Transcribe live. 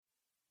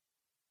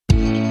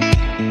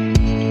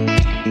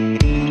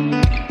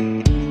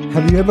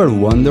Have you ever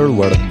wondered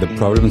where the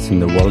problems in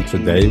the world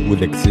today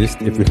would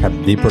exist if we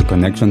had deeper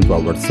connection to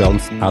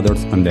ourselves,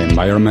 others, and the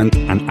environment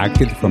and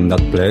acted from that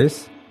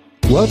place?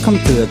 Welcome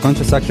to the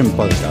Conscious Action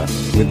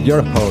Podcast with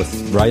your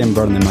host, Brian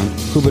Berneman,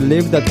 who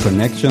believes that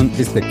connection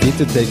is the key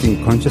to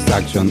taking conscious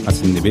action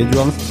as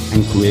individuals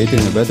and creating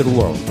a better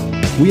world.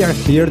 We are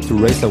here to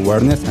raise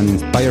awareness and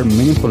inspire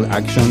meaningful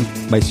action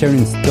by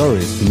sharing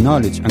stories,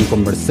 knowledge, and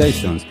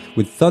conversations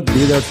with thought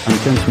leaders and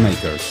change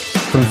makers.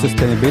 From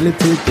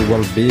sustainability to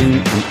well-being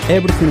and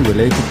everything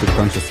related to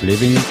conscious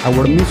living,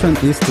 our mission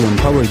is to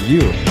empower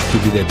you to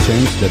be the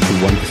change that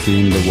you want to see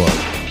in the world.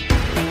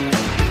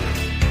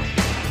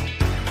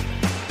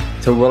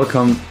 So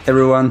welcome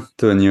everyone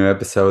to a new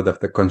episode of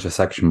the Conscious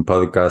Action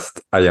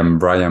Podcast. I am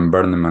Brian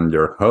Berneman,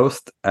 your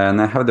host,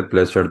 and I have the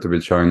pleasure to be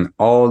joined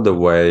all the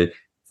way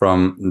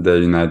from the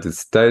United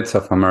States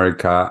of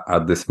America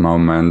at this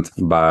moment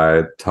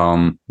by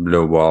Tom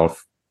Blue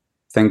Wolf.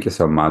 Thank you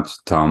so much,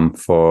 Tom,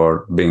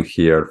 for being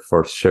here,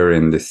 for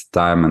sharing this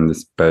time and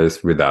this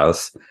space with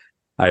us.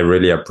 I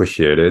really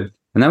appreciate it.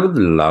 And I would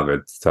love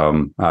it,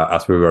 Tom,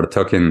 as we were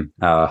talking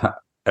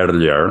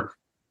earlier,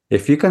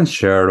 if you can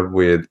share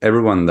with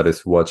everyone that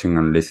is watching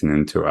and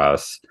listening to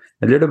us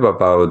a little bit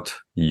about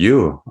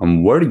you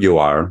and where you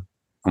are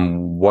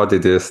and what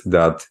it is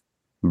that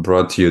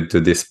brought you to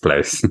this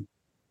place.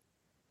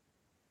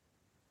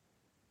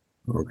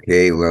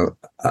 Okay, well,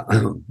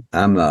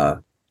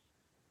 I'm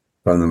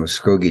from the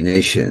Muskogee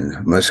Nation.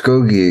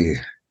 Muskogee,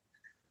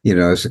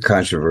 it's a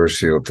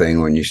controversial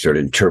thing when you start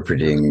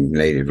interpreting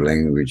native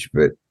language,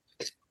 but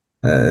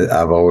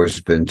I've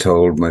always been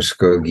told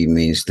Muskogee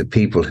means the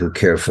people who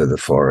care for the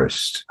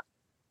forest.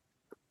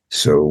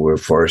 So we're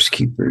forest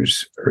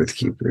keepers, earth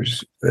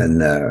keepers.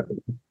 And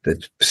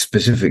the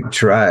specific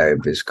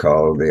tribe is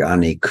called the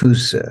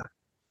Anikusa,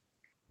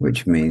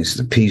 which means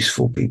the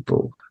peaceful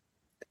people.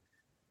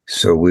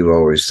 So we've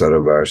always thought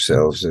of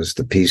ourselves as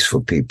the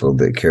peaceful people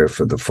that care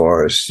for the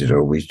forest.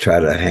 We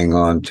try to hang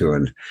on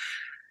to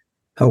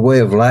a way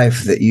of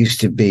life that used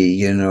to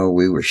be,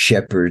 we were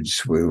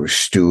shepherds, we were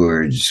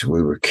stewards,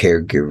 we were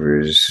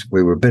caregivers,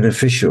 we were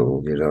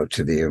beneficial,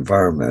 to the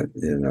environment.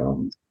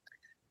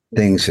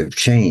 Things have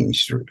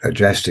changed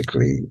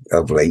drastically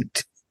of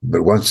late,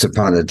 but once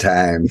upon a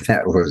time,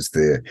 that was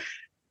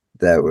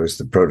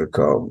the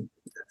protocol.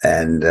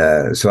 And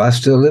so I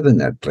still live in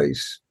that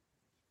place.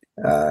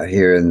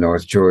 Here in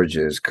North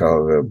Georgia is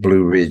called the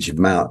Blue Ridge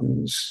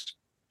Mountains.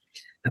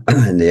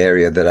 And the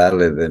area that I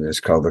live in is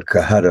called the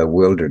Cohutta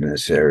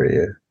Wilderness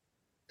area.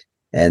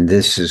 And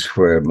this is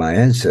where my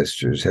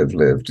ancestors have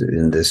lived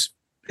in this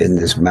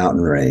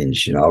mountain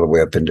range, all the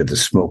way up into the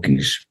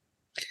Smokies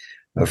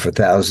for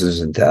thousands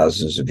and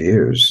thousands of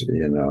years,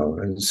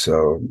 And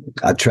so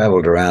I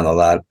traveled around a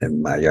lot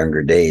in my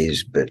younger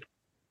days, but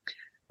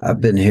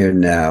I've been here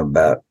now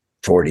about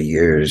 40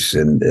 years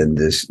in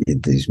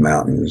these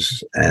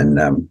mountains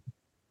and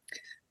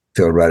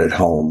feel right at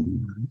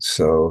home.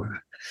 So,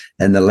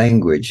 and the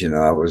language,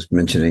 I was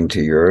mentioning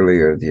to you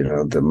earlier,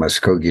 the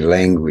Muskogee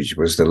language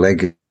was the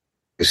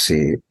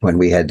legacy when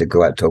we had to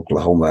go out to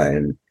Oklahoma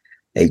in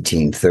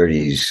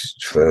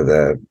 1830s for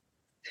the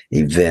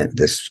event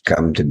that's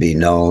come to be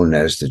known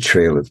as the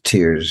Trail of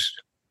Tears.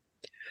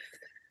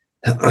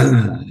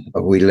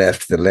 We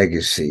left the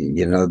legacy,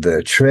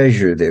 the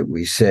treasure that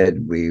we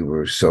said we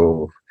were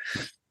so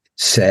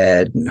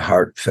sad and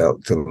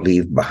heartfelt to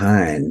leave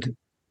behind.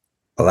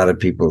 A lot of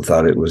people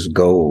thought it was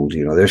gold.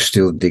 They're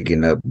still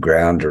digging up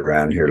ground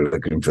around here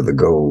looking for the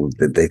gold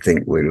that they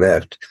think we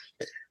left.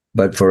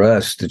 But for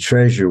us, the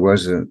treasure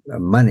wasn't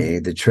money.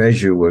 The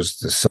treasure was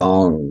the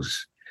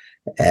songs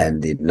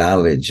and the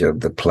knowledge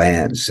of the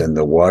plants and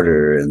the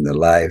water and the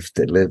life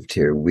that lived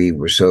here. We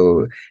were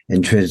so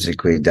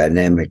intrinsically,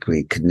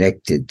 dynamically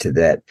connected to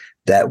that.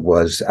 That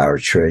was our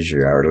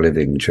treasure, our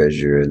living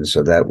treasure. And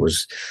so that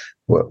was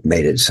what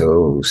made it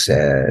so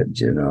sad,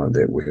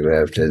 that we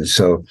left. And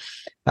so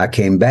I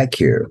came back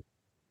here,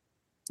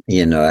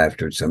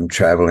 after some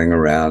traveling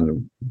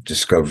around,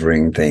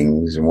 discovering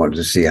things and wanted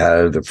to see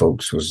how other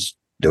folks was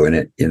doing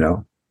it,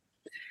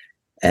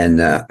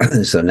 And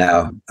so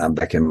now I'm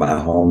back in my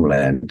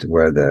homeland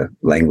where the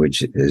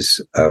language is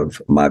of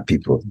my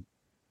people.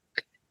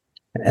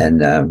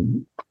 And,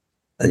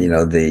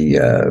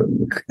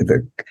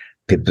 the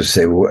people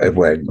say,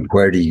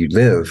 where do you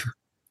live?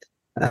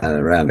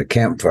 Around a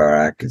campfire,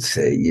 I could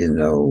say,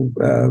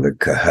 the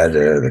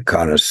Cohutta, the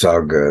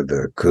Conasauga,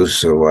 the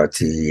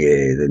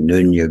Kusawati, the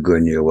Nunya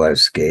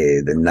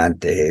Gunyawaske, the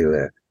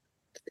Nantahela.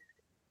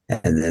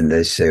 And then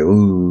they say,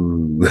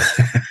 ooh,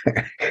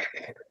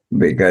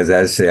 because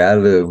I say, I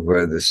live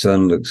where the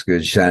sun looks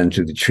good, shining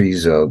through the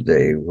trees all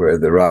day, where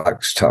the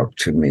rocks talk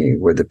to me,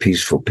 where the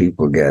peaceful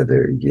people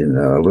gather,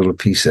 a little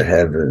piece of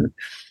heaven,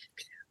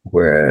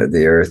 where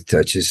the earth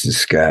touches the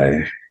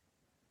sky.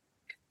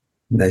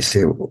 And they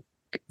say,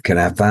 can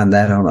I find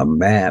that on a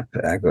map?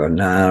 I go,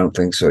 no, I don't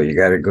think so. You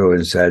got to go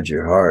inside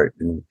your heart.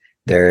 And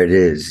there it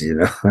is,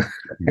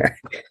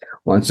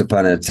 Once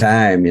upon a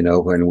time,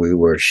 when we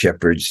were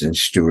shepherds and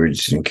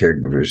stewards and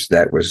caregivers,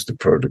 that was the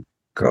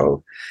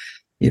protocol.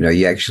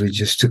 You actually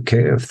just took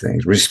care of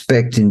things.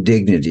 Respect and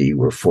dignity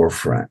were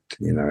forefront.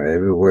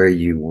 Everywhere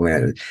you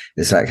went,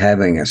 it's like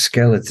having a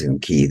skeleton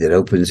key that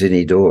opens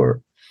any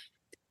door.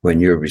 When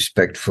you're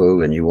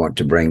respectful and you want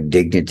to bring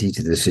dignity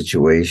to the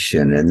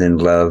situation, and then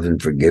love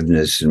and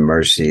forgiveness and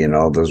mercy and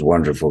all those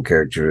wonderful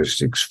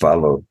characteristics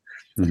follow.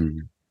 Mm-hmm.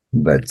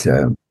 But,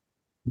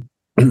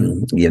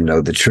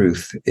 the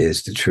truth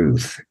is the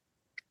truth.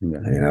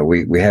 Yeah.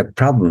 We have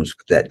problems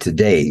with that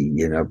today.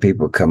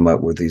 People come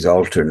up with these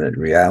alternate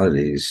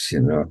realities,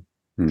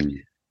 Mm-hmm.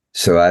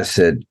 So I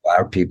said,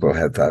 our people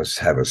have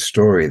a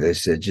story. They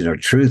said,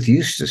 truth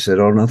used to sit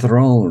on a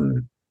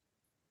throne.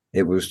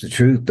 It was the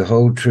truth, the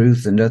whole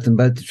truth, and nothing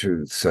but the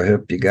truth. So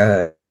help you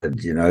God,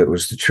 it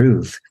was the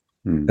truth.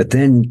 Mm. But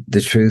then the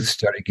truth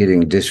started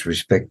getting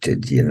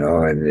disrespected,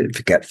 and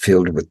it got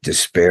filled with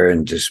despair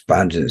and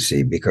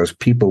despondency because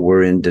people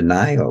were in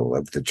denial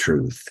of the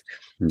truth.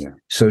 Yeah.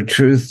 So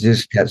truth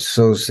just got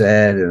so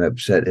sad and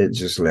upset, it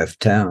just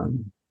left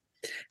town.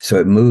 So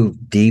it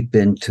moved deep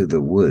into the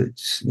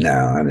woods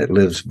now, and it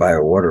lives by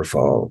a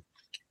waterfall.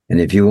 And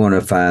if you want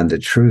to find the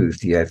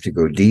truth, you have to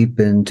go deep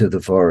into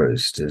the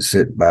forest and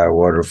sit by a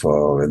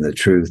waterfall, and the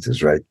truth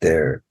is right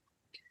there.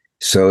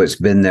 So it's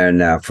been there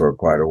now for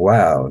quite a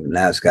while.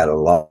 Now it's got a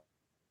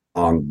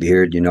long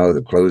beard,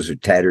 the clothes are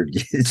tattered.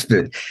 It's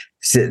been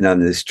sitting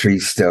on this tree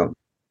stump.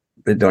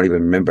 I don't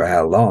even remember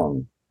how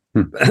long.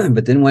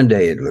 But then one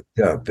day it looked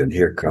up, and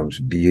here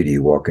comes Beauty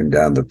walking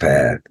down the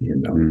path.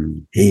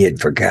 He had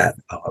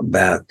forgotten all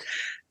about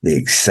the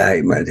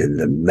excitement and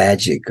the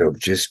magic of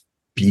just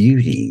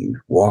Beauty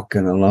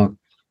walking along,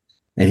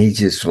 and he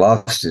just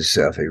lost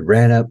himself. He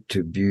ran up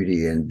to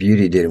Beauty, and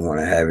Beauty didn't want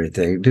to have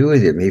anything to do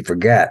with him. He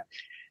forgot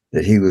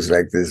that he was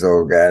like this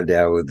old guy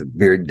down with the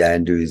beard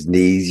down to his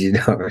knees,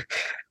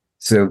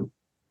 So,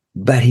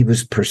 but he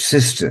was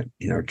persistent.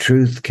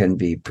 Truth can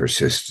be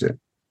persistent.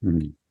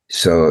 Mm-hmm.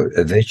 So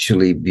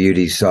eventually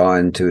Beauty saw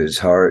into his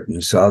heart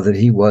and saw that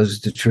he was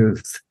the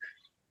truth.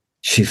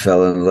 She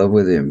fell in love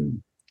with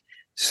him.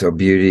 So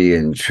Beauty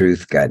and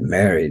Truth got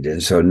married.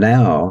 And so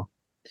now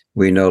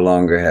we no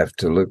longer have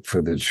to look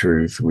for the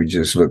truth. We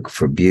just look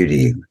for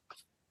beauty.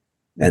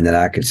 And then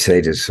I could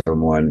say to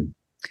someone,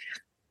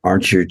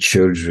 aren't your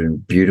children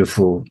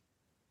beautiful?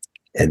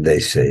 And they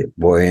say,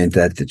 boy, ain't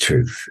that the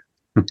truth.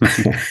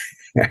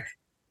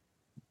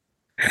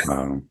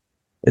 Wow.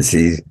 It's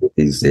easy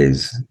these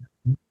days.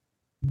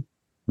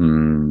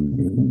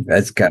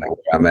 That's kind of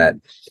where I'm at.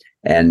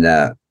 And,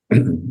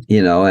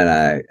 and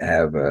I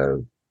have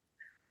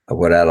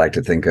what I like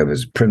to think of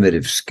as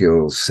primitive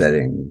skills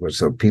setting.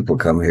 So people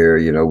come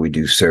here, we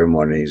do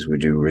ceremonies, we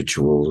do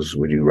rituals,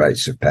 we do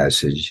rites of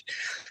passage.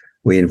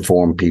 We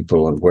inform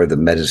people on where the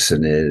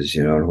medicine is,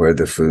 and where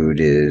the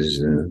food is,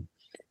 and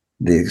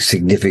the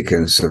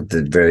significance of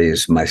the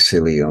various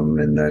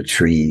mycelium and the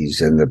trees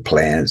and the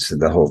plants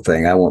and the whole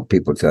thing. I want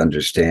people to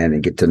understand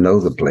and get to know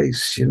the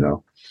place,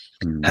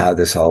 how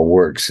this all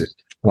works.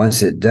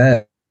 Once it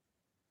does,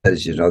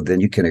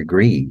 then you can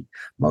agree,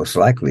 most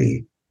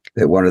likely,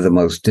 that one of the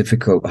most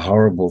difficult,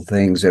 horrible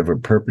things ever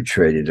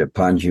perpetrated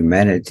upon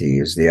humanity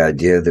is the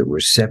idea that we're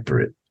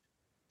separate.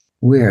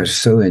 We are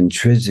so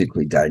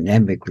intrinsically,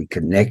 dynamically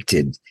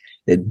connected.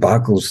 It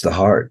boggles the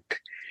heart,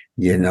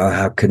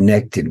 how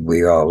connected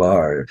we all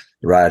are,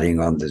 riding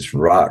on this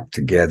rock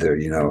together,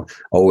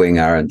 owing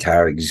our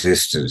entire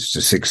existence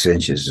to 6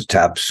 inches of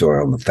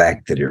topsoil and the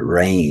fact that it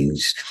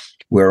rains.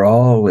 We're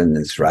all in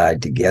this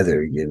ride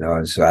together,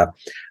 and so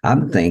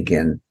I'm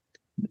thinking,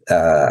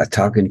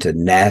 talking to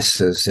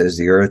NASA, says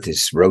the Earth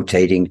is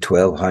rotating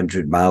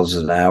 1,200 miles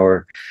an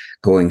hour,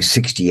 going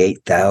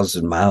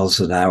 68,000 miles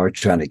an hour,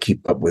 trying to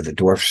keep up with the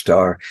dwarf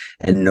star,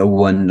 and no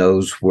one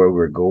knows where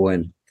we're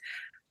going.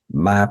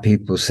 My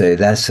people say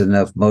that's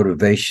enough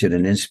motivation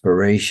and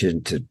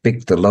inspiration to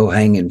pick the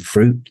low-hanging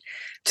fruit,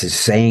 to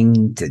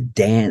sing, to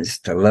dance,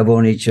 to love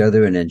on each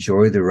other and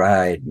enjoy the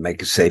ride,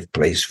 make a safe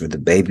place for the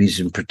babies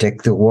and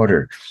protect the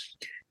water.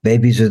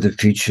 Babies are the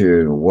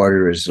future, and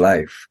water is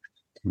life.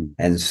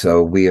 And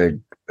so we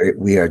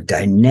are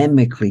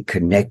dynamically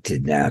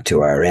connected now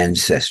to our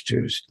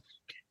ancestors,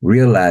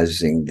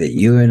 realizing that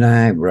you and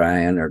I,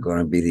 Brian, are going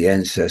to be the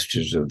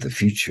ancestors of the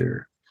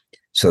future.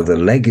 So the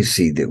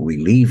legacy that we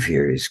leave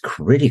here is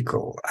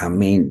critical. I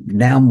mean,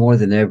 now more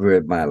than ever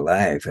in my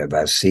life have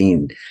I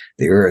seen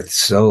the earth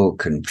so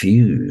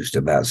confused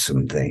about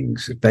some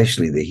things,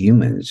 especially the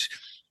humans.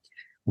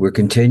 We're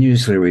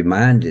continuously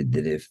reminded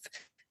that if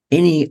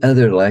any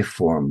other life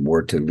form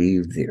were to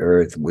leave the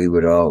earth, we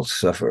would all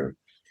suffer.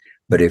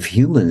 But if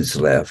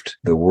humans left,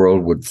 the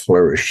world would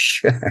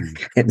flourish.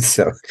 And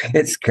so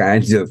it's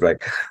kind of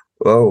like,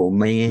 oh,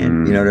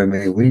 man, you know what I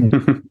mean? We need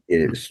to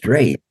get it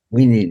straight.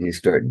 We need to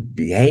start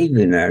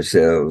behaving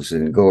ourselves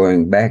and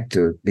going back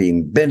to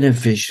being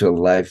beneficial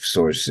life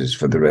sources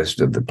for the rest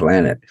of the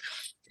planet.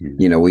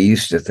 We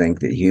used to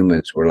think that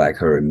humans were like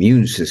her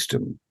immune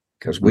system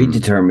because we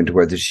determined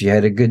whether she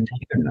had a good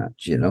day or not,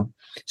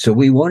 So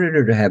we wanted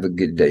her to have a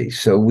good day.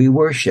 So we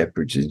were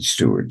shepherds and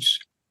stewards.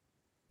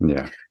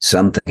 Yeah.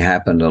 Something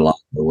happened along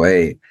the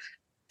way.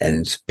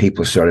 and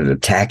people started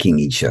attacking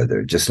each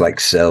other, just like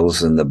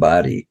cells in the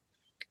body.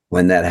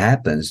 When that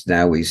happens,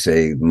 now we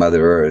say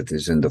Mother Earth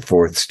is in the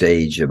fourth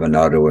stage of an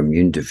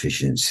autoimmune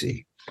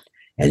deficiency.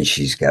 And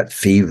she's got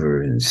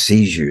fever and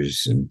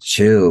seizures and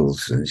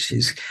chills, and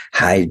she's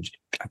dehydrated,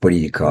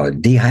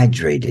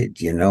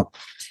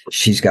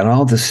 She's got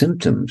all the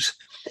symptoms.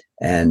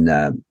 And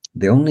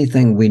the only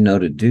thing we know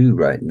to do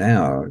right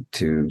now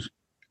to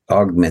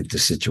augment the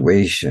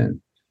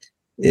situation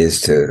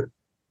is to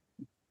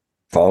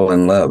fall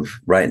in love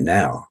right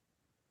now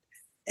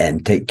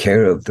and take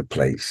care of the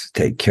place,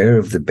 take care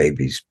of the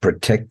babies,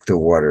 protect the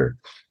water,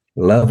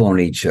 love on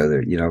each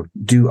other,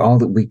 do all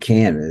that we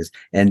can.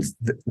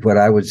 What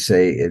I would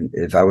say,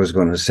 if I was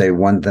going to say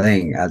one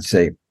thing, I'd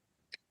say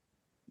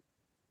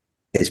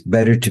it's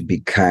better to be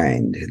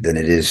kind than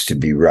it is to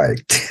be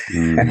right.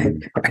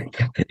 Mm.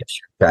 If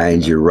you're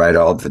kind, you're right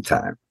all the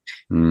time.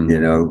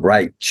 Mm.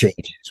 Right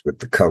changes with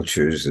the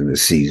cultures and the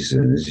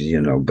seasons,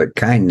 but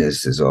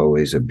kindness is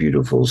always a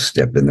beautiful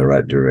step in the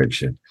right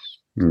direction.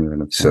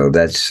 Mm. So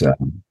that's a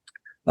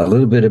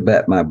little bit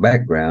about my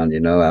background.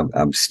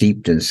 I'm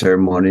steeped in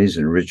ceremonies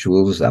and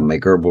rituals. I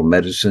make herbal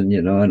medicine,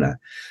 and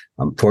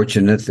I'm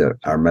fortunate that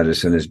our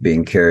medicine is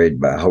being carried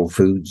by Whole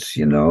Foods,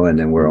 and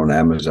then we're on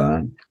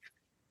Amazon.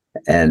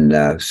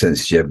 And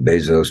since Jeff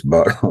Bezos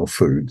bought Whole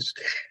Foods,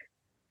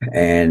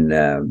 and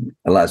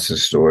lots of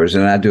stores.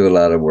 And I do a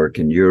lot of work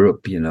in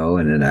Europe, and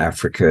in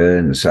Africa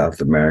and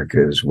South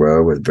America as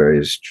well, with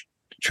various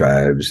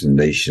tribes and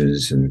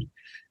nations. And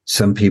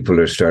some people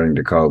are starting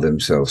to call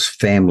themselves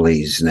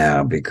families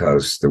now,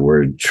 because the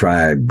word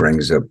tribe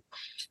brings up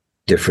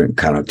different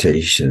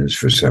connotations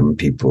for some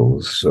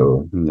people.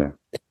 So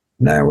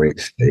now we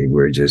say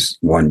we're just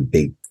one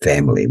big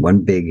family,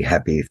 one big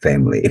happy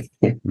family.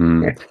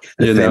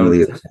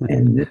 Family of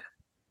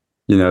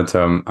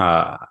Tom,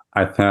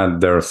 I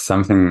think there's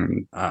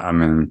something,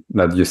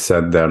 that you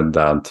said there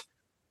that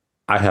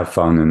I have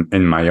found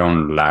in my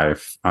own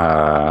life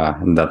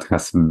that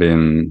has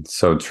been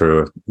so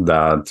true,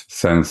 that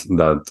sense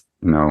that,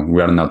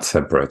 we are not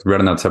separate. We are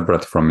not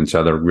separate from each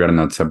other. We are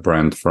not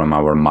separate from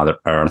our Mother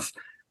Earth.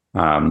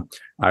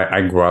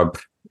 I grew up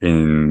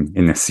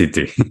in a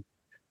city.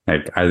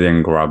 Like, I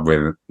didn't grow up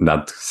with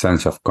that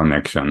sense of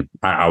connection.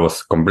 I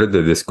was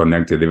completely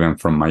disconnected even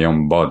from my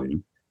own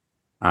body.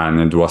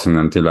 And it wasn't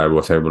until I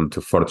was able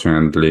to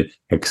fortunately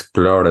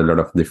explore a lot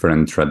of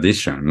different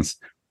traditions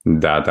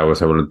that I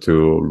was able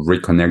to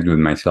reconnect with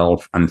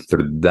myself, and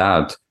through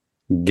that,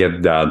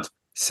 get that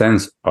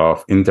sense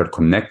of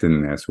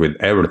interconnectedness with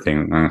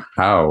everything, and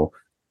how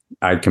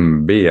I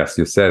can be, as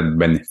you said,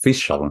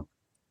 beneficial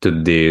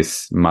to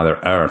this Mother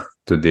Earth,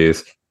 to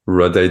this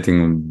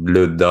rotating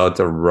blue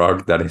dot or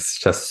rock that is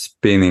just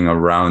spinning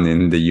around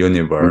in the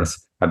universe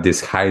at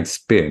these high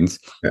speeds.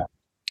 Yeah.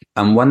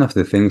 And one of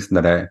the things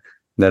that I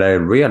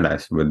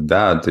realized with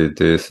that,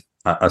 it is,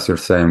 as you're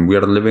saying, we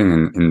are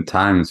living in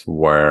times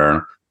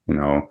where,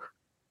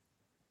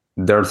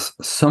 there's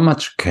so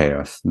much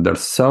chaos,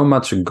 there's so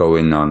much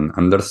going on,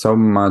 and there's so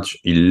much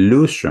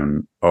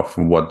illusion of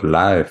what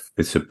life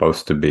is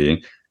supposed to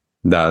be,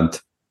 that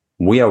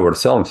we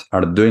ourselves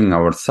are doing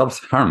ourselves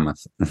harm,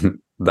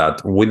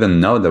 that we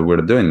don't know that we're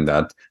doing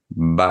that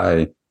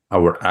by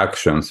our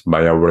actions,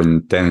 by our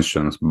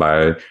intentions,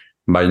 by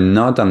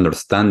not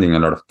understanding a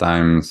lot of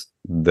times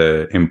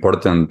the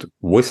important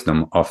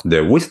wisdom of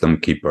the wisdom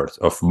keepers,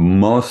 of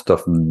most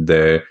of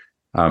the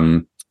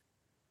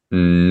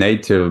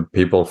native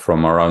people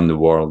from around the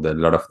world, a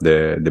lot of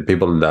the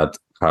people that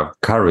have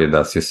carried,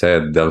 as you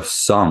said, those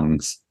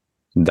songs,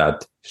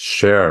 that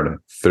share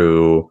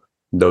through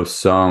those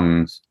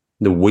songs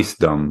the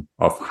wisdom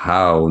of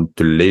how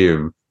to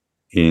live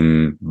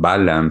in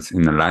balance,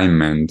 in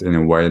alignment, in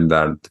a way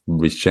that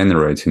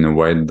regenerates, in a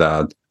way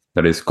that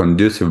is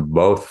conducive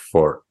both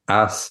for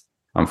us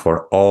and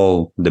for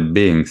all the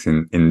beings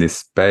in this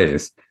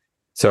space.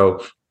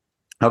 So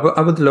I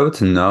would love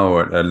to know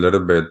a little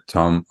bit,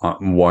 Tom,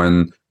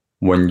 when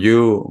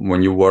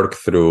you work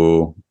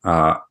through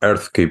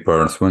Earth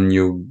Keepers, when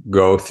you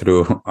go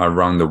through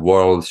around the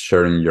world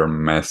sharing your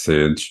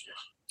message,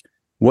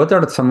 what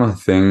are some of the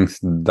things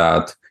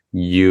that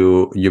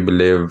you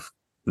believe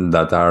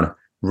that are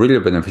really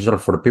beneficial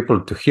for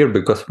people to hear?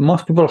 Because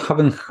most people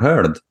haven't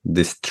heard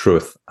this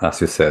truth,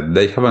 as you said.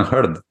 They haven't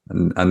heard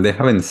and they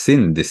haven't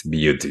seen this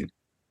beauty.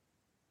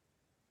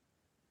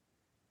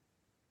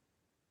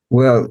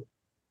 Well,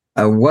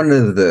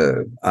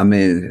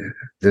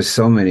 there's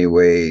so many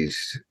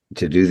ways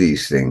to do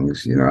these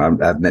things.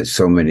 I've met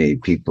so many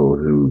people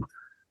who,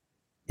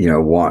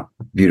 want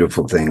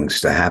beautiful things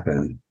to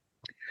happen.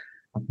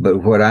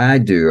 But what I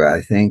do,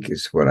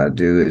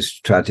 is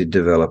try to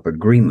develop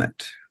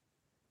agreement.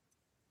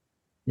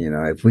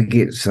 If we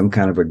get some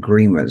kind of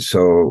agreement.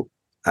 So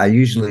I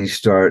usually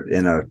start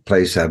in a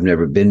place I've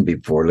never been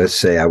before. Let's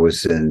say I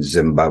was in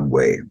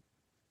Zimbabwe,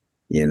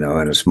 in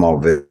a small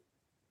village.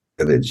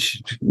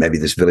 Maybe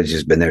this village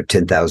has been there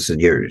 10,000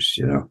 years,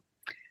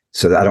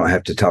 so that I don't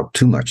have to talk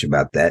too much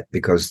about that,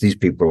 because these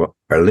people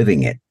are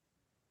living it.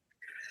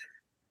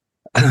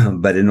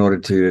 But in order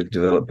to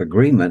develop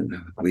agreement,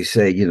 we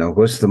say,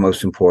 what's the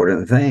most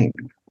important thing?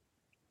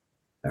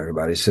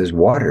 Everybody says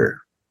water.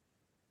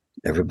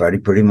 Everybody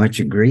pretty much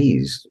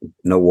agrees.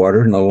 No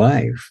water, no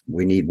life.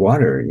 We need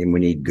water, and we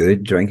need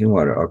good drinking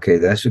water. Okay,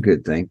 that's a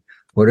good thing.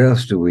 What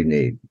else do we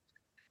need?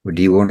 Well,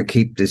 do you want to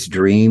keep this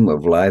dream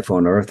of life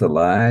on earth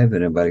alive?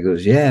 And everybody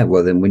goes, yeah,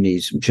 well, then we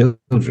need some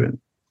children,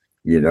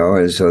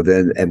 and so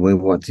then, and we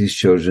want these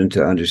children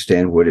to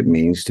understand what it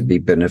means to be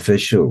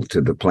beneficial to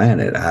the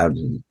planet, how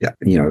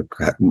to,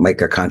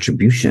 make a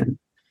contribution.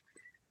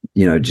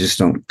 Just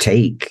don't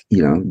take,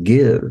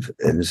 give.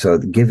 And so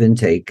the give and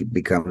take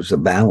becomes a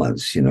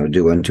balance,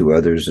 do unto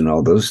others and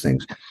all those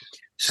things.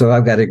 So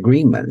I've got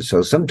agreement.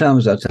 So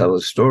sometimes I tell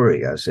a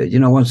story. I said,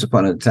 once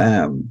upon a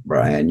time,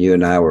 Brian, you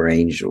and I were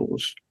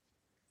angels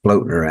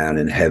floating around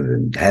in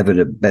heaven, having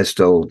the best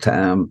old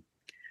time.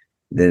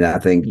 Then I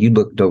think you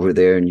looked over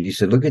there and you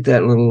said, look at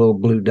that little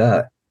old blue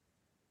dot.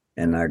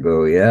 And I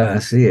go, yeah, I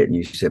see it. And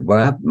you said,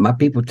 well, my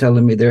people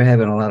telling me they're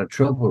having a lot of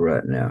trouble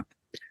right now.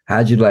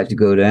 How'd you like to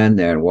go down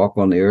there and walk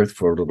on the earth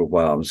for a little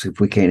while and see if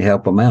we can't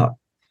help them out?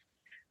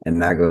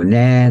 And I go,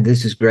 nah,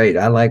 this is great.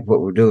 I like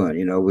what we're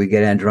doing. We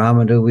get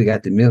Andromeda, we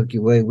got the Milky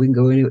Way, we can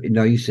go anywhere.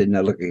 No, you said,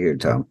 now look at here,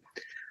 Tom.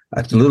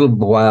 A little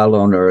while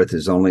on earth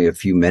is only a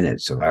few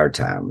minutes of our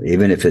time.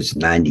 Even if it's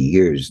 90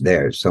 years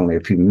there, it's only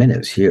a few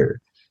minutes here.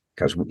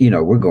 Because,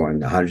 we're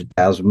going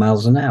 100,000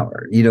 miles an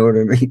hour. You know what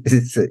I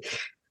mean?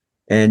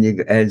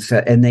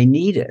 And they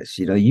need us.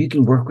 You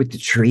can work with the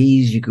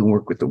trees, you can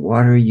work with the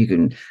water, you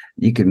can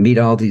meet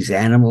all these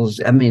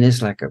animals. I mean,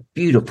 it's like a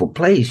beautiful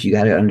place. You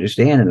got to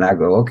understand. And I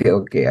go,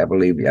 okay, I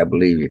believe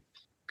you.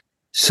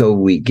 So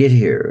we get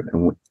here,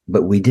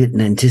 but we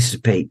didn't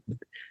anticipate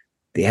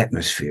the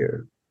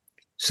atmosphere.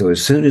 So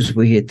as soon as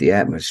we hit the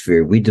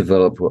atmosphere, we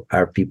develop what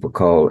our people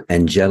call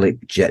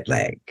angelic jet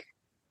lag.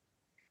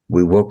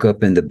 We woke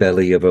up in the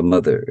belly of a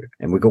mother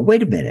and we go,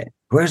 wait a minute,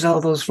 where's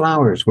all those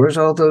flowers? Where's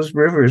all those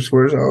rivers?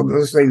 Where's all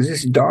those things?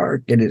 It's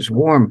dark and it's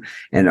warm.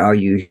 And all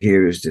you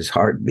hear is this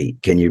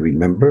heartbeat. Can you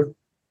remember?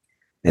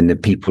 And the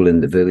people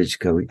in the village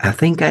go, I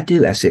think I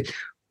do. I said,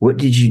 what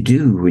did you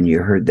do when you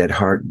heard that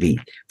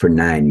heartbeat for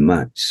 9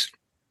 months?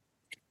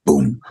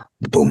 Boom,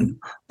 boom,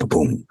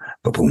 boom,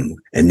 boom.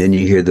 And then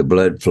you hear the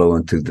blood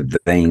flowing through the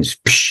veins.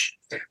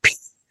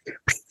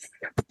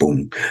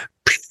 Boom,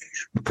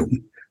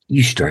 boom.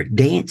 You start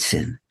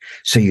dancing.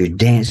 So you're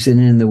dancing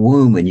in the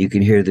womb and you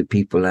can hear the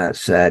people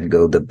outside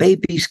go, the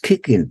baby's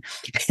kicking.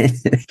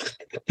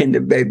 And the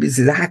baby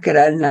says, how could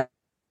I not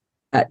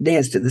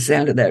dance to the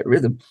sound of that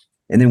rhythm?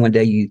 And then one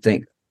day you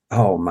think,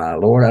 oh my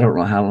Lord, I don't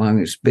know how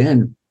long it's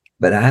been,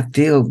 but I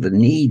feel the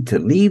need to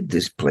leave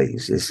this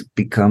place. It's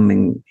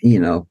becoming,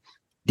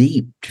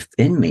 deep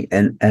in me.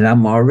 And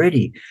I'm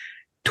already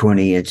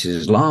 20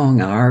 inches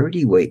long. I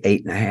already weigh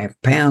 8.5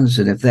 pounds.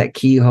 And if that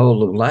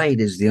keyhole of light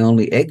is the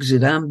only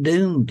exit, I'm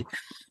doomed.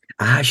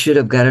 I should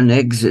have got an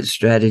exit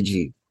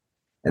strategy.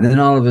 And then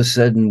all of a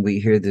sudden we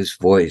hear this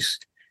voice.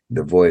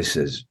 The voice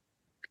says,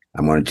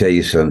 I'm going to tell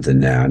you something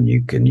now and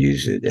you can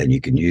use it, and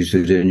you can use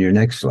it in your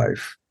next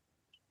life.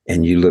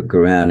 And you look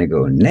around and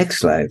go,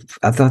 next life?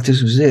 I thought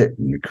this was it.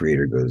 And the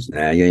creator goes,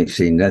 nah, you ain't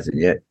seen nothing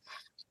yet.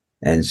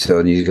 And so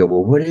you go,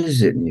 well, what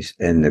is it?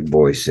 And the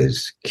voice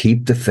says,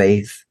 keep the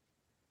faith,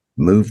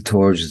 move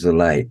towards the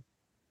light,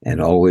 and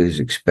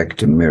always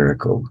expect a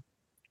miracle.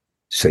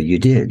 So you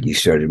did. You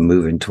started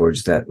moving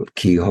towards that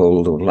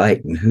keyhole of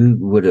light. And who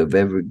would have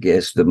ever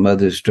guessed the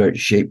mother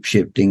starts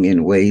shape-shifting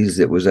in ways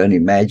that was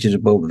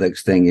unimaginable? The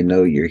next thing you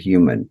know, you're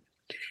human.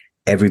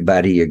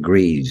 Everybody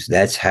agrees.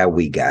 That's how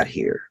we got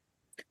here.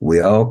 We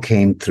all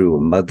came through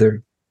a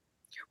mother.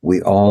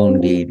 We all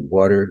need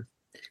water.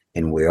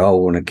 And we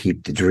all want to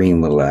keep the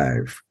dream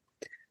alive.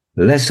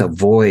 Let's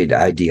avoid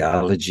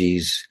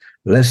ideologies.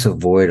 Let's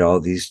avoid all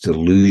these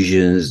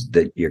delusions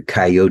that your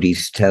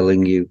coyote's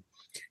telling you.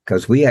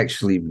 Because we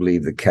actually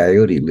believe the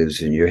coyote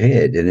lives in your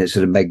head, and it's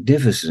a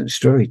magnificent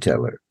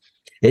storyteller.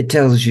 It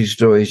tells you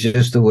stories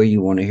just the way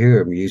you want to hear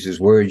them. It uses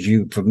words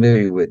you're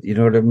familiar with. You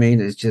know what I mean?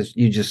 It's just,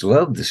 you just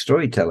love the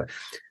storyteller.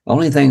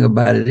 Only thing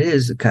about it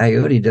is the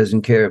coyote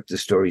doesn't care if the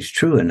story's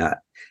true or not.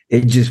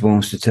 It just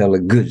wants to tell a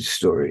good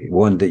story,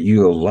 one that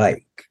you'll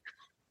like.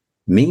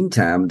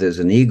 Meantime, there's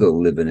an ego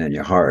living in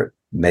your heart.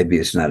 Maybe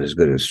it's not as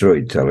good a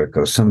storyteller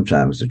because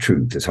sometimes the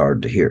truth is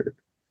hard to hear.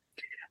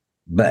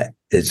 But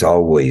it's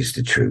always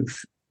the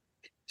truth.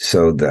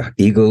 So the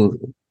ego,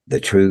 the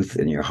truth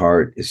in your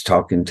heart is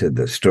talking to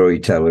the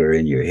storyteller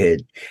in your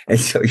head. And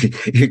so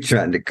you're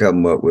trying to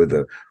come up with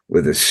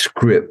a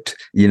script,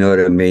 you know what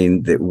I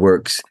mean, that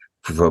works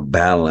for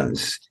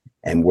balance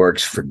and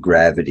works for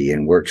gravity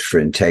and works for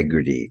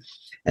integrity.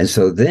 And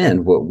so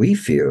then what we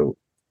feel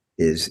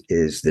is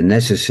the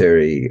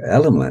necessary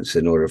elements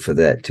in order for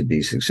that to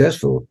be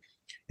successful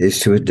is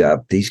to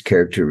adopt these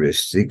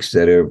characteristics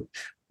that are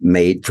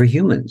made for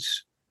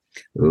humans: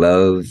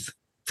 love,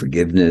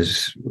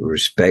 forgiveness,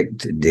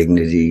 respect,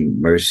 dignity,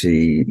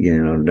 mercy,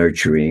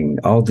 nurturing,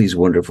 all these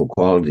wonderful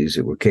qualities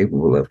that we're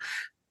capable of.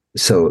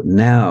 So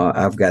now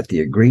I've got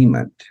the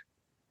agreement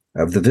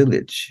of the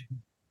village.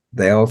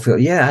 They all feel,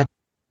 yeah,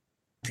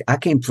 I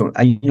came from,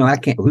 I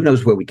can't, who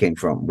knows where we came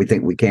from? We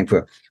think we came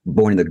from,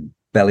 born in the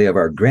belly of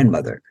our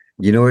grandmother.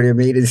 You know what I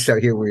mean? And so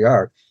here we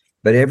are.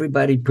 But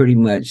everybody pretty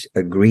much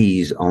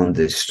agrees on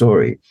this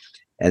story.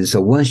 And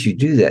so once you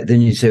do that,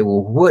 then you say,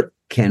 well, what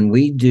can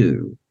we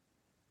do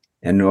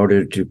in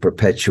order to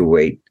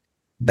perpetuate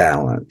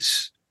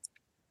balance?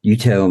 You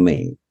tell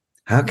me.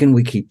 How can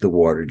we keep the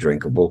water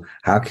drinkable?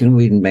 How can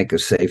we make a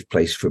safe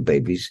place for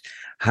babies?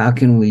 How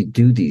can we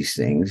do these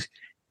things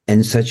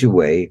in such a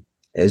way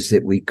as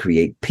that we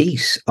create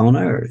peace on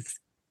earth?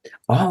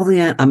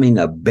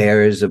 A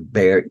bear is a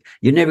bear.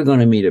 You're never going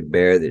to meet a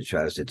bear that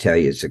tries to tell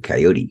you it's a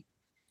coyote.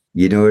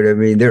 You know what I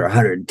mean? They're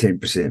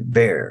 110%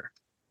 bear.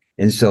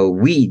 And so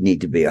we need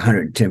to be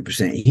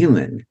 110%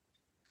 human.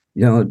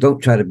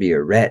 Don't try to be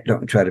a rat.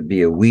 Don't try to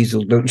be a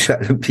weasel. Don't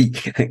try to be,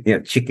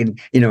 chicken.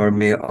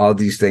 All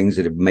these things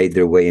that have made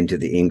their way into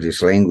the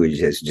English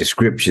language as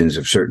descriptions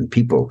of certain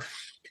people,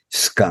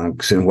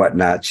 skunks and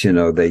whatnot.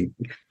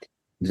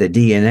 The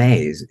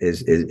DNA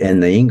is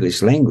in the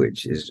English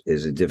language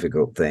is a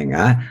difficult thing.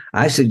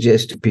 I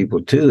suggest to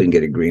people too, and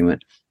get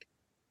agreement.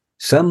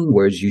 Some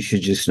words you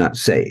should just not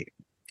say.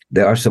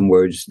 There are some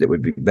words that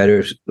would be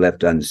better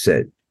left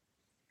unsaid,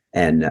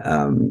 and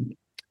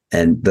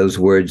those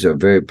words are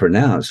very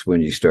pronounced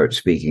when you start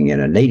speaking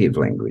in a native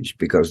language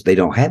because they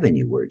don't have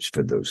any words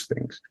for those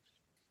things.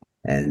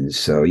 And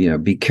so,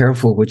 be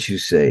careful what you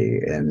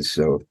say. And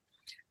so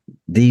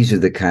these are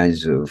the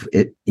kinds of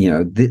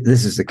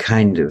this is the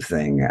kind of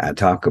thing I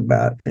talk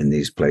about in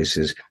these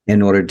places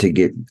in order to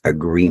get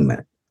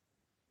agreement.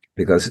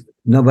 Because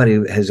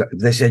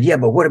they said, yeah,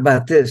 but what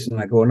about this? And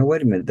I go, no,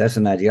 wait a minute, that's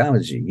an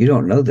ideology. You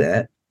don't know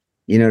that.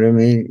 You know what I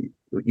mean?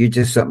 You're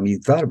just something you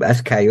thought about.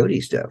 That's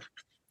coyote stuff.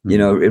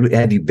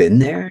 Have you been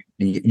there?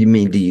 Do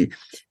you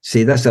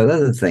see? That's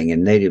another thing.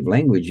 In native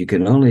language, you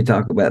can only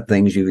talk about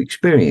things you've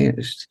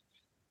experienced.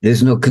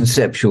 There's no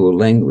conceptual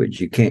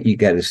language. You got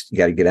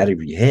to get out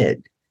of your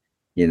head.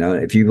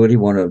 If you really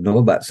want to know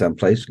about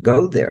someplace,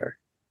 go there.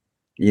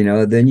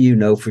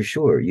 Then for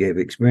sure you have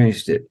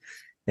experienced it.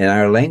 In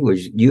our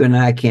language, you and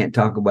I can't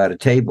talk about a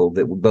table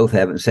that we both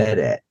haven't sat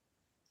at.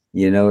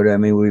 You know what I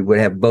mean? We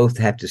would both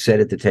have to sit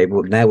at the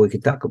table. Now we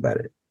can talk about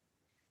it.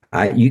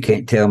 You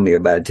can't tell me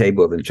about a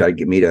table and try to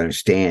get me to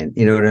understand.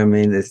 You know what I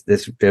mean?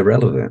 That's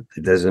irrelevant.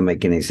 It doesn't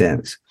make any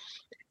sense.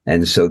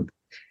 And so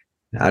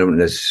I don't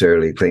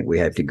necessarily think we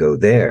have to go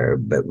there,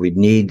 but we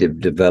need to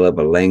develop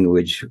a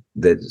language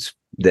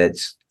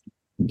that's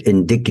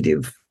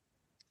indicative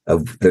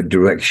of the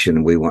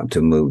direction we want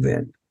to move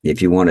in. If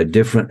you want a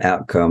different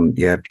outcome,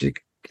 you have to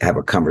have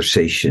a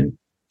conversation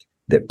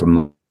that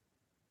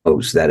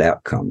promotes that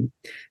outcome.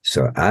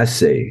 So I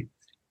say,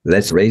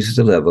 let's raise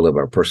the level of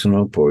our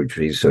personal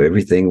poetry so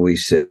everything we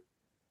say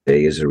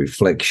is a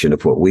reflection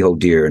of what we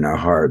hold dear in our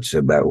hearts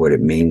about what it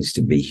means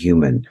to be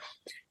human.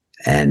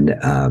 And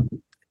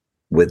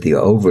with the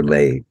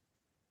overlay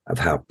of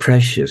how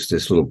precious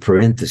this little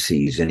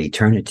parentheses in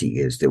eternity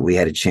is, that we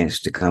had a chance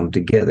to come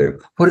together.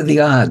 What are the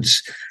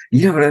odds?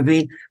 You know what I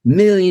mean?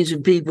 Millions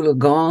of people are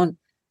gone.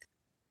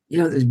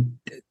 There's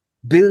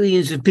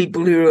billions of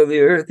people here on the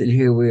earth, and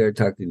here we are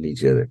talking to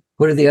each other.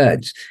 What are the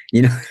odds?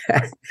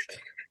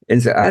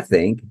 And so I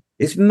think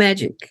it's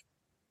magic.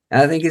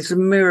 I think it's a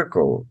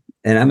miracle.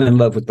 And I'm in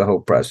love with the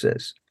whole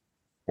process.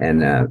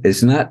 And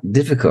it's not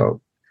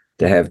difficult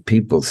to have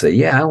people say,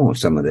 yeah, I want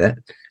some of that.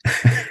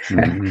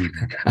 Mm-hmm.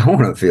 I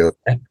want to feel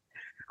that.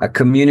 A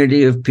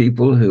community of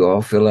people who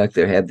all feel like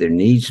they have their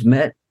needs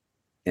met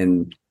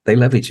and they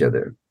love each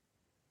other.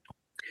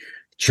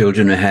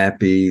 Children are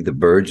happy. The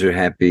birds are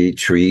happy.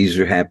 Trees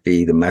are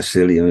happy. The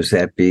mycelium is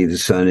happy. The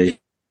sun is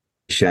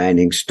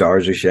shining.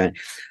 Stars are shining.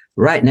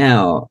 Right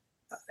now,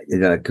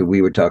 because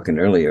we were talking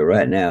earlier,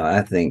 right now,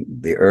 I think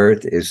the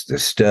earth is the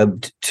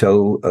stubbed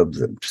toe of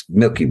the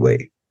Milky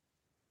Way.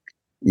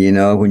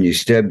 When you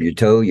stub your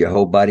toe, your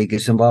whole body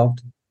gets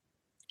involved.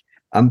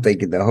 I'm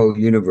thinking the whole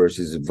universe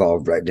is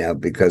involved right now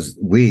because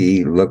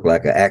we look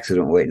like an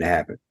accident waiting to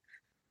happen.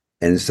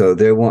 And so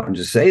they're wanting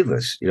to save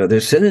us.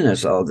 They're sending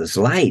us all this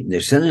light and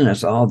they're sending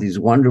us all these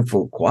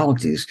wonderful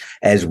qualities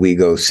as we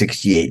go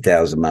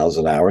 68,000 miles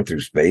an hour through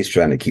space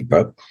trying to keep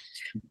up.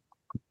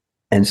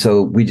 And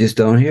so we just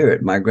don't hear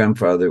it. My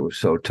grandfather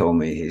told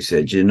me, he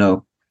said,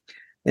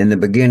 in the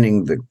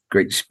beginning, the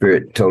Great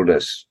Spirit told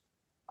us,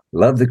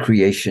 love the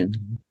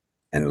creation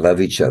and love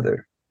each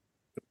other.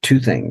 Two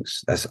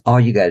things. That's all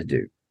you got to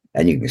do.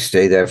 And you can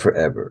stay there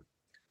forever.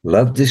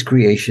 Love this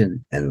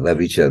creation and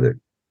love each other.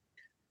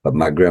 But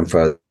my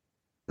grandfather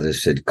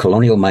said,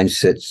 colonial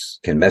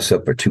mindsets can mess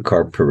up a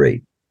 2-car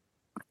parade.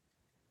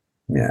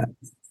 Yeah.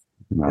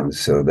 And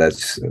so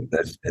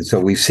and so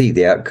we see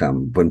the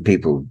outcome when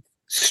people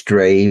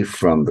stray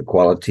from the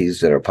qualities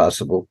that are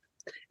possible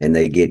and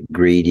they get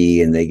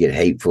greedy and they get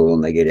hateful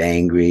and they get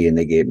angry and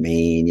they get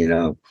mean,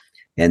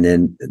 and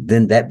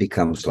then that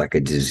becomes like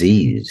a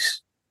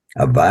disease,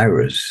 a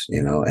virus,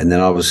 and then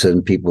all of a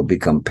sudden people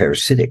become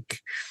parasitic,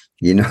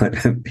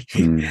 what I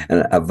mean?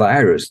 And a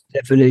virus,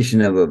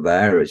 definition of a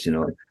virus,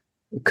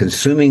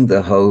 consuming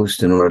the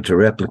host in order to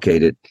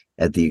replicate it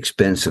at the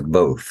expense of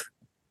both.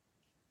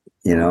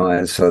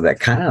 And so that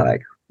kind of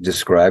like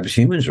describes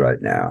humans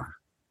right now.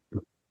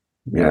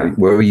 Yeah.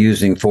 We're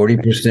using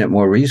 40%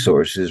 more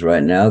resources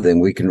right now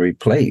than we can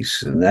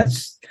replace. And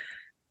that's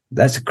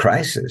a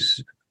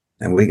crisis.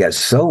 And we got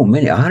so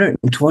many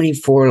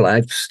 124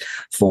 life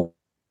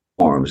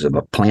forms of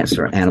plants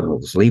or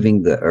animals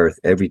leaving the earth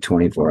every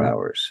 24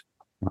 hours.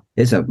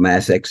 It's a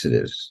mass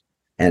exodus.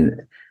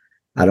 And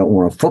I don't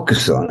want to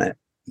focus on it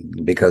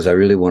because I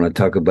really want to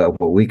talk about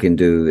what we can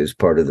do as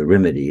part of the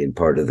remedy and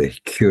part of the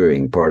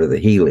curing, part of the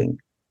healing.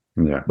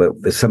 Yeah.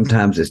 But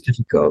sometimes it's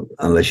difficult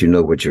unless you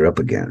know what you're up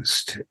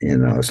against.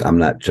 So I'm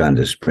not trying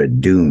to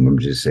spread doom. I'm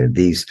just saying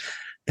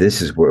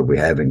this is what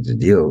we're having to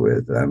deal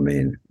with. I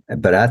mean,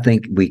 but I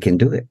think we can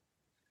do it.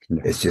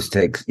 Yeah. It just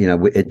takes,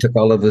 it took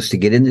all of us to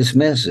get in this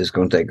mess. It's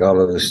going to take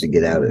all of us to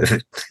get out of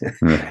it.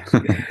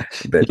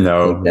 But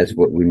I think that's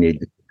what we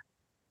need.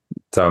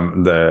 So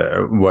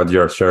what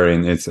you're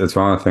sharing, it's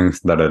one of the things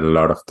that a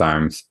lot of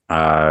times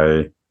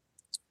I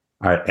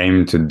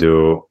aim to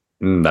do.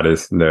 That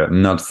is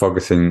not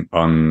focusing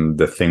on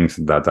the things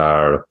that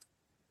are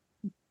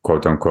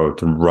quote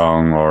unquote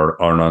wrong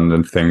or on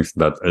the things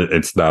that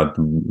it's that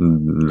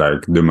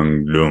like doom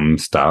and gloom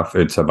stuff.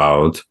 It's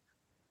about,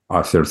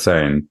 as you're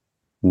saying,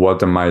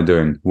 what am I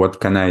doing? What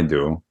can I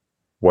do?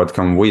 What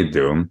can we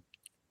do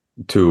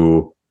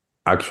to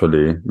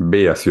actually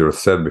be, as you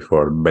said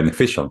before,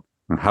 beneficial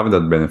and have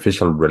that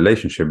beneficial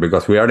relationship?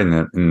 Because we are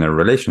in a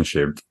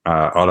relationship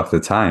all of the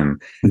time.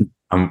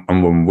 And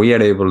when we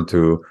are able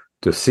to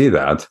see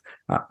that,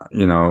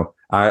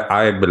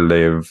 I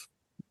believe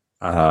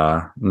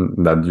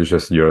that you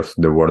just used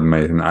the word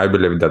medicine. I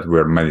believe that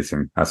we're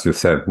medicine. As you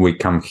said, we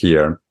come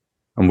here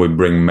and we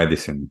bring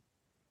medicine.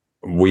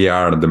 We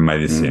are the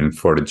medicine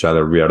for each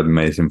other. We are the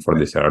medicine for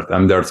this earth.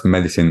 And there's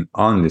medicine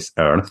on this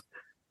earth.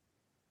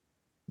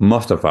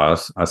 Most of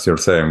us, as you're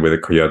saying, with the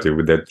coyote,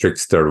 with the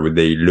trickster, with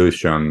the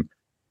illusion,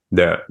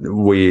 that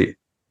we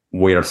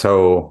are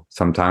so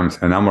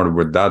sometimes enamored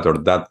with that, or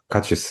that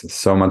catches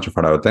so much of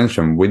our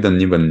attention, we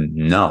don't even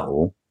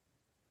know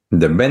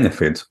the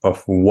benefits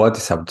of what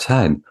is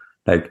outside,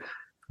 like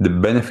the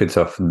benefits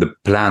of the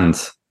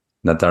plants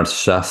that are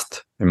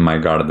just in my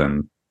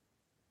garden.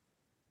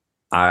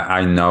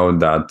 I know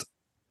that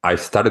I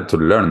started to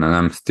learn, and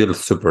I'm still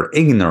super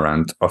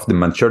ignorant of the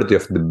majority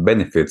of the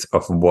benefits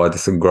of what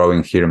is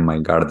growing here in my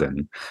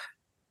garden.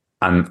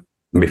 And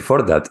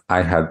before that,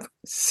 I had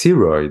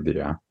zero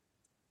idea.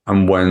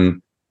 And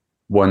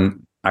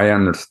when I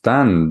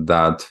understand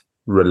that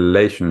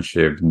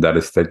relationship that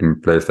is taking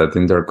place, that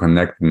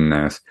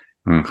interconnectedness,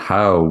 and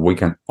how we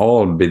can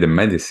all be the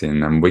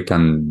medicine, and we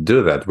can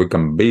do that, we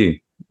can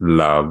be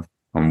love,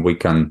 and we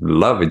can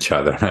love each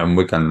other, and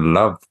we can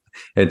love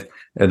it.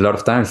 A lot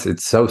of times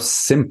it's so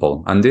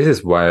simple. And this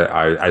is why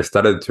I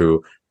started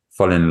to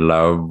fall in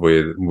love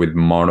with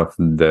more of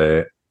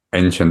the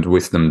ancient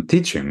wisdom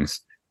teachings,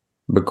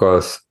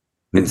 because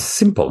it's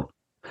simple.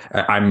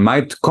 I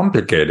might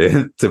complicate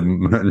it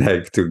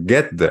to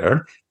get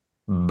there,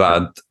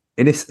 but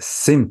it is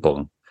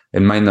simple.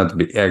 It might not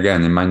be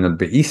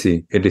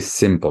easy. It is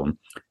simple.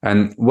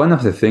 And one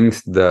of the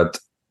things that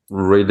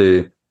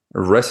really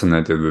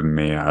resonated with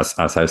me as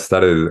I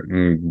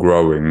started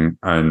growing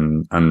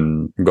and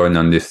going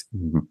on this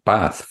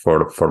path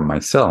for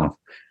myself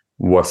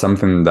was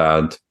something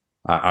that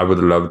I would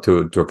love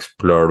to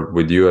explore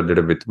with you a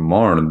little bit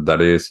more.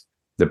 That is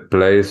the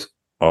place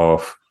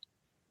of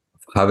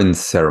having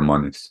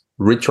ceremonies,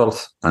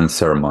 rituals and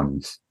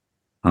ceremonies.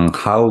 And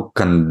how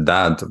can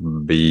that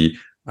be,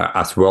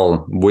 as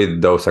well,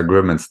 with those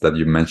agreements that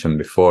you mentioned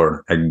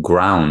before, a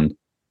ground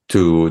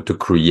to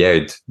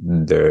create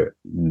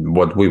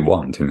what we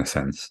want, in a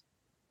sense?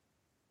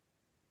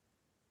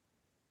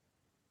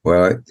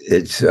 Well,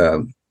 it's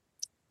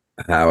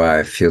how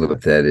I feel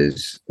about that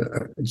is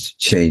it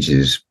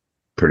changes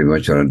pretty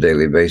much on a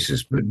daily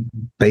basis. But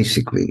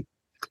basically,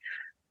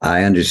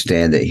 I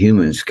understand that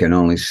humans can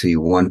only see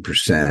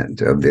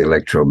 1% of the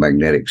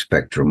electromagnetic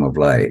spectrum of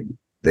light,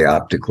 the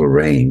optical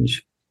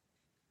range.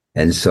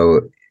 And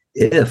so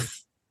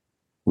if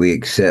we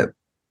accept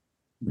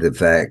the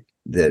fact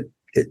that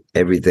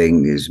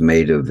everything is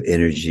made of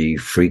energy,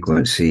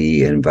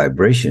 frequency, and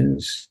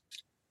vibrations,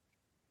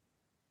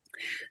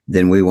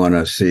 then we want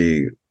to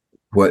see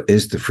what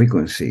is the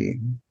frequency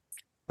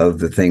of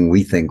the thing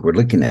we think we're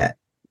looking at.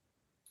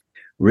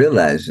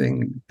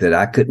 Realizing that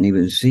I couldn't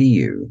even see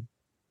you,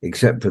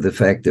 except for the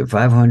fact that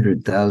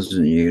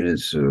 500,000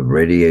 units of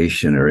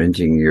radiation are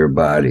entering your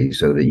body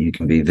so that you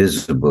can be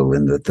visible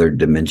in the third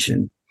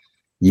dimension.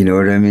 You know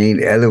what I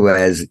mean?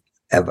 Otherwise,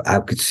 I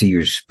could see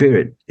your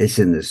spirit. It's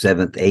in the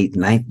 7th, 8th,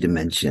 9th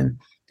dimension.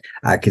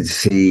 I could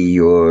see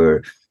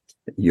your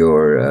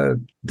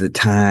the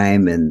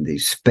time and the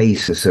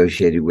space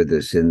associated with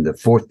us in the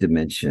 4th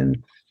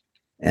dimension,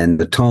 and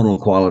the tonal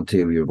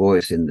quality of your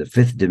voice in the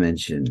 5th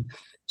dimension.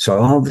 So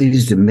all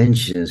these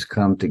dimensions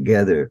come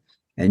together.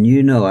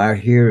 And our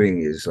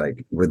hearing is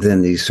like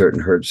within these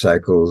certain hertz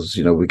cycles.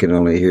 We can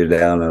only hear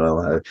down,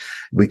 and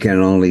we can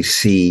only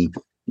see,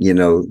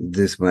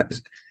 this much.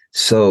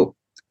 So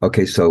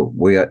Okay, so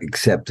we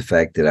accept the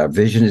fact that our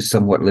vision is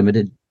somewhat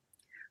limited.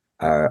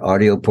 Our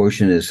audio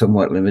portion is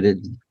somewhat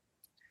limited.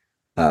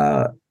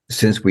 Uh,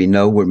 since we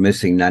know we're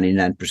missing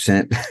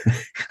 99%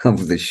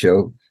 of the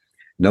show,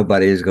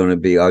 nobody is going to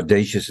be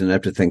audacious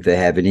enough to think they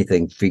have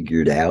anything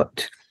figured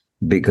out.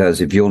 Because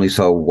if you only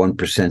saw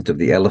 1% of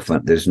the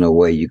elephant, there's no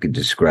way you could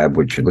describe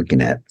what you're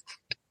looking at.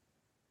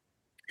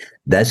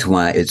 That's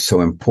why it's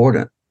so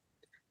important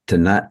to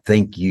not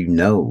think you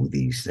know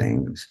these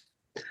things,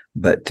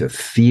 but to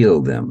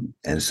feel them.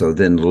 And so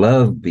then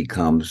love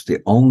becomes the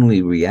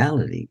only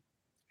reality.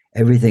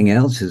 Everything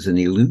else is an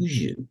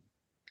illusion.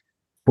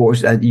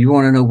 Force, you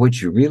want to know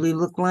what you really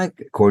look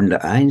like? According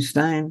to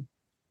Einstein,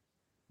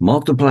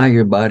 multiply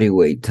your body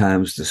weight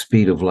times the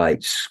speed of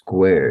light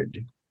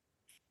squared.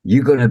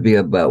 You're going to be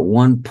about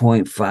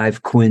 1.5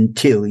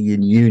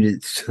 quintillion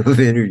units of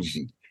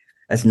energy.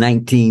 That's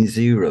 19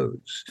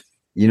 zeros.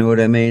 You know what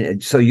I mean?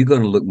 And so you're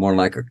going to look more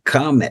like a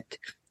comet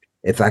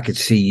if I could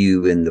see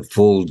you in the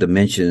full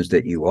dimensions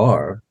that you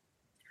are.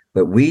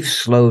 But we've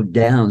slowed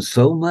down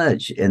so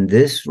much in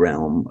this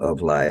realm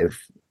of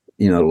life,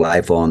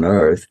 life on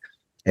Earth.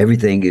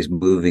 Everything is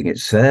moving at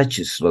such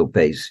a slow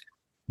pace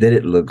that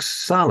it looks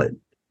solid.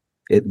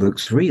 It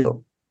looks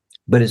real,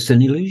 but it's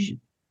an illusion.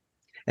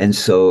 And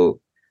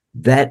so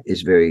that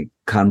is very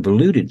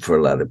convoluted for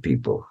a lot of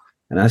people.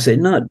 And I say,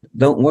 no,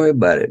 don't worry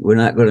about it. We're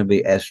not going to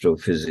be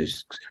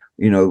astrophysics.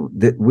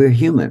 That we're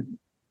human.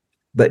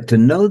 But to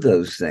know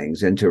those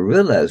things and to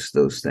realize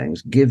those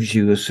things gives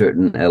you a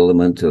certain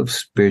element of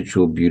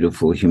spiritual,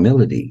 beautiful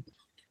humility.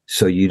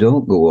 So you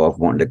don't go off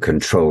wanting to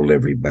control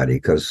everybody,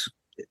 because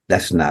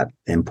that's not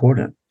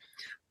important.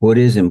 What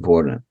is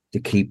important? To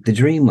keep the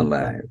dream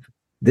alive.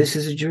 This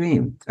is a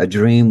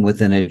dream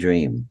within a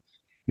dream.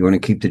 You want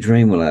to keep the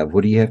dream alive.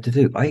 What do you have to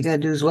do? All you got to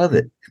do is love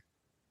it.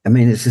 I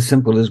mean, it's as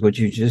simple as what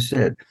you just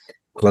said.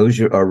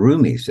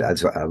 Rumi,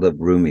 I love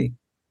Rumi.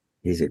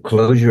 He said,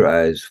 close your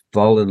eyes,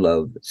 fall in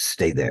love,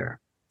 stay there.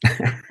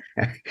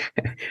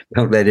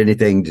 Don't let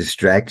anything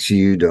distract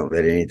you. Don't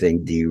let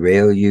anything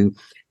derail you.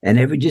 And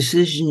every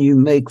decision you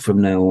make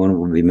from now on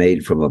will be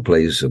made from a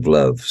place of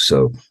love.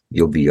 So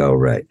you'll be all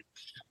right.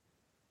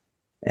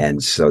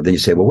 And so then you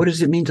say, well, what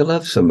does it mean to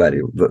love somebody?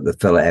 The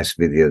fella asked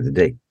me the other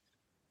day.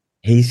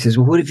 He says,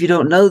 well, what if you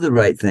don't know the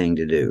right thing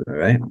to do? All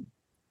right.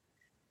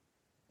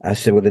 I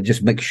said, well, then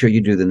just make sure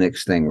you do the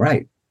next thing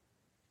right.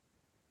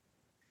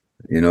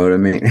 You know what I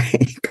mean?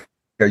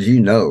 Because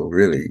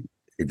really,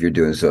 if you're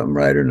doing something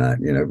right or not,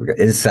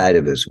 inside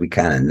of us, we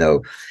kind of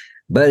know.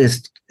 But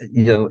it's,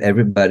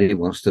 everybody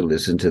wants to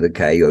listen to the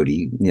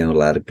coyote, a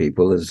lot of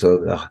people. And so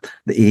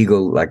the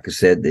eagle, like I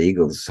said, the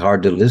eagle is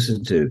hard to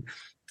listen to.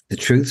 The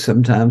truth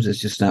sometimes is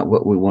just not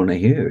what we want to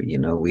hear.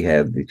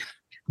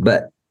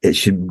 But it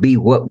should be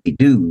what we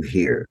do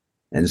here.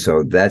 And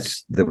so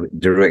that's the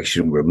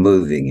direction we're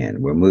moving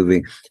in. We're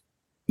moving.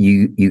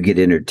 You get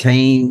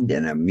entertained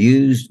and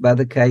amused by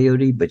the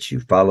coyote, but you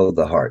follow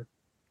the heart.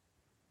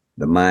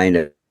 The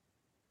mind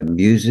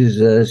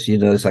amuses us,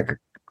 it's like a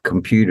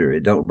computer.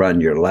 It don't run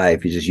your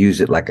life. You just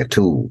use it like a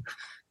tool,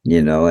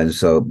 and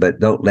so, but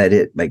don't let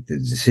it make the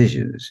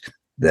decisions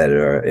that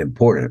are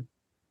important.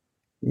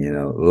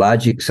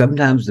 Logic,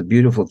 sometimes the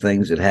beautiful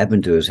things that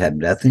happen to us have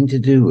nothing to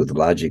do with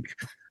logic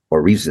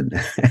or reason.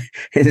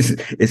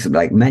 it's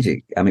like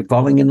magic. I mean,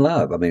 falling in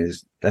love. I mean,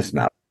 that's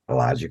not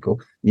logical.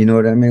 You know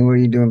what I mean? What are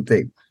you doing?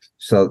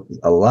 So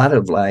a lot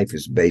of life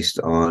is based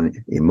on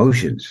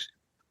emotions,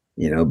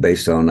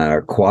 based on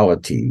our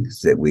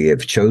qualities that we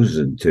have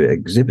chosen to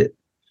exhibit.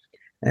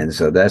 And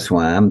so that's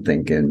why I'm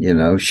thinking,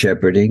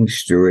 shepherding,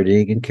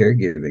 stewarding, and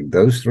caregiving,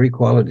 those three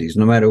qualities,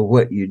 no matter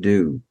what you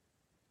do,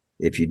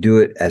 if you do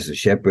it as a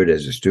shepherd,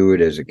 as a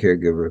steward, as a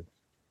caregiver,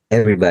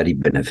 everybody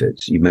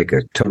benefits. You make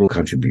a total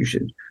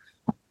contribution.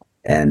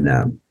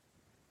 And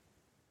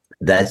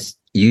that's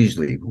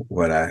usually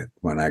when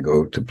I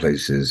go to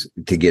places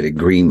to get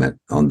agreement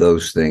on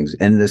those things.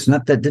 And it's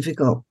not that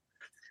difficult.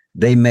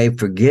 They may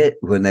forget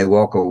when they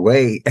walk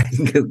away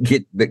and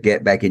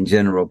get back in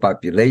general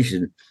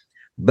population,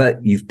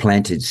 but you've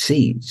planted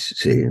seeds,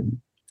 see?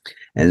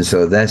 And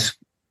so that's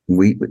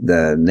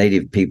the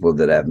native people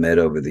that I've met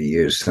over the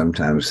years,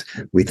 sometimes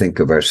we think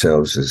of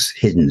ourselves as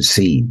hidden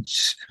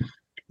seeds,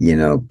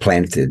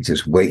 planted,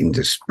 just waiting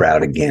to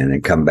sprout again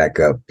and come back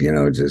up,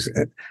 just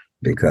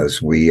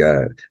because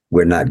we're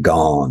not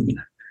gone.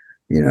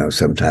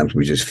 Sometimes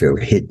we just feel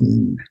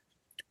hidden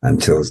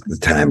until the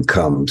time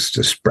comes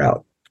to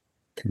sprout.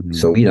 Mm-hmm.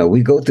 So,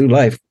 we go through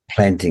life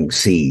planting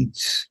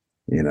seeds,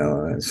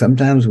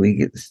 sometimes we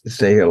get to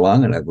stay here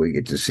long enough, we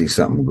get to see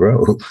something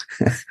grow.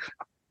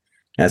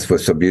 That's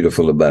what's so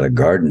beautiful about a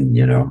garden,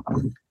 Yeah.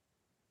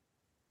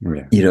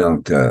 You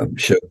don't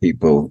show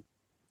people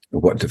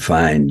what to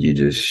find. You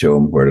just show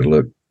them where to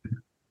look.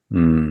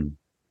 Mm.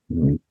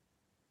 Mm.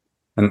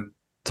 And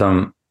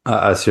Tom,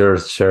 as you're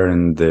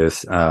sharing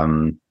this,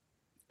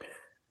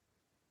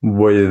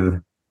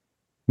 with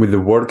the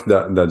work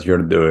that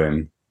you're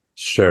doing,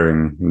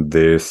 sharing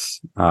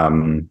this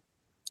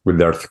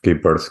with Earth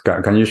Keepers.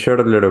 Can you share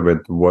a little bit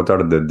what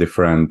are the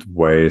different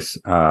ways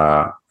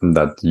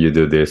that you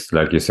do this?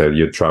 Like you said,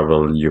 you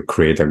travel, you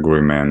create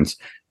agreements.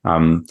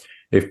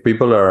 If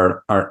people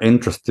are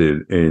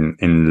interested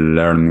in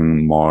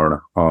learning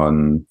more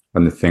on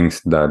the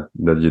things that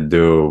you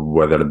do,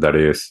 whether that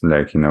is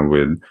like,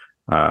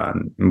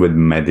 with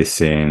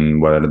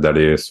medicine, whether that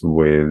is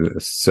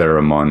with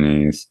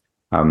ceremonies,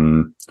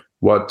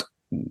 what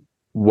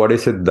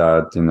is it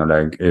that,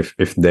 like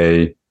if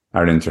they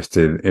are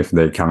interested, if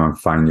they come and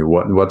find you,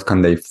 what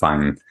can they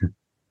find?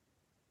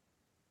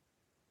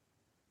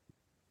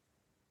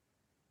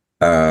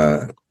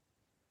 I'm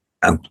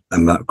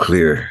not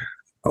clear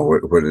on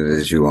what it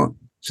is you want.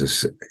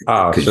 Just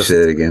could you say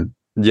it again?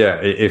 Yeah,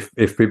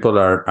 if people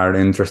are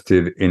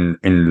interested in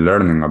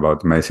learning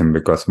about medicine,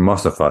 because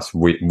most of us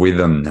we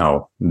don't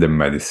know the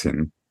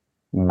medicine.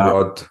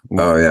 What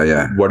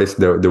what is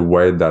the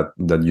way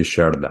that you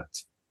share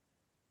that?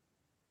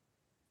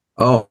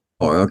 Oh,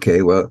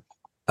 okay. Well,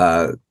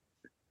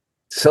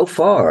 so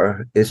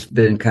far it's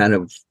been kind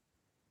of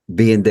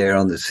being there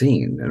on the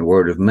scene and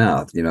word of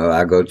mouth.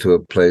 I go to a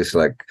place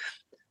like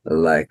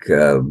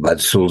Bad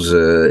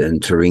Sulza in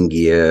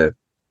Thuringia,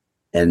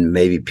 and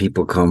maybe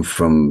people come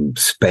from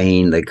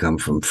Spain, they come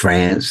from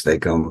France, they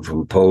come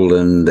from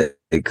Poland,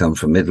 they come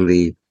from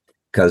Italy.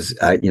 Because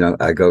I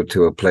go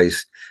to a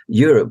place,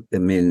 Europe. I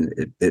mean,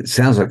 it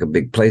sounds like a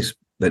big place,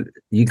 but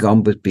you can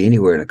almost be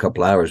anywhere in a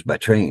couple hours by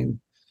train.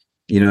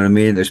 You know what I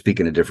mean? They're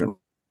speaking a different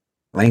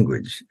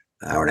language,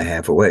 an hour and a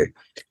half away.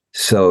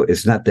 So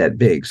it's not that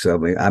big. So I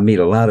mean, I meet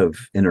a lot of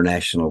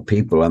international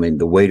people. I mean,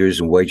 the waiters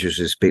and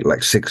waitresses speak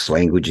like 6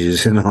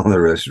 languages in all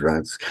the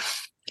restaurants.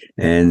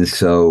 And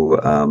so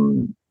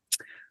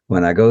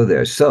when I go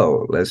there,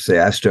 so let's say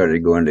I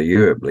started going to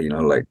Europe,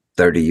 like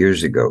 30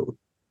 years ago.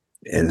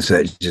 And so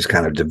it just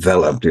kind of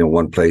developed,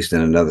 one place, then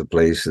another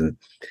place.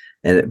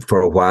 And for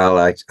a while,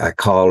 I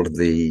called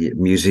the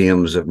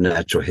museums of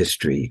natural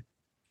history.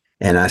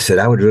 And I said,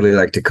 I would really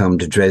like to come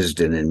to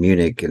Dresden and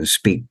Munich and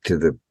speak to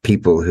the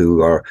people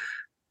who are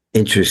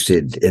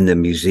interested in the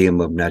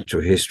Museum of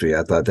Natural History.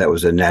 I thought that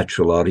was a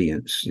natural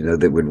audience,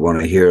 that would want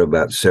to hear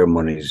about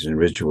ceremonies and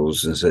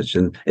rituals and such.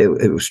 And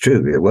it was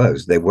true. It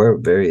was. They were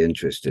very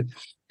interested.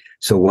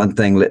 So one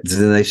thing,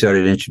 then they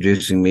started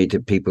introducing me to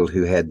people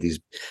who had these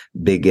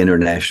big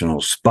international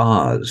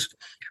spas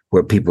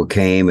where people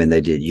came and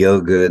they did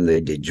yoga and they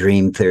did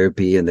dream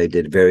therapy and they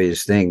did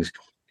various things.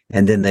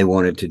 And then they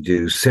wanted to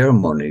do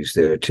ceremonies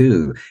there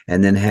too,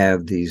 and then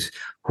have these,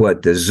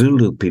 what the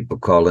Zulu people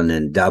call an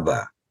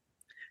indaba,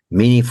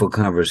 meaningful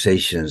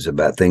conversations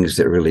about things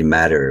that really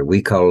matter. We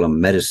call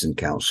them medicine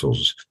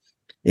councils.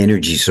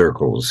 Energy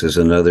circles is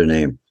another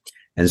name.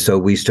 And so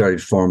we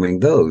started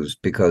forming those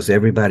because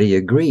everybody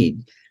agreed,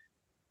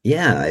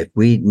 yeah, if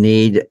we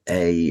need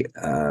a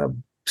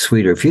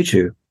sweeter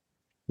future,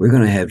 we're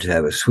going to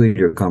have a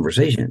sweeter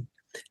conversation.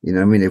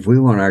 If we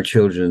want our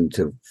children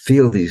to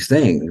feel these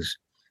things,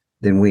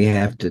 then we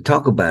have to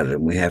talk about it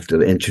and we have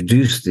to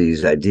introduce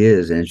these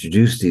ideas and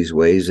introduce these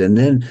ways and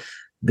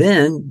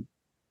then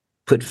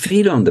put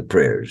feet on the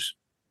prayers.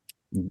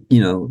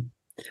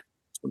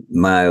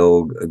 My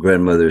old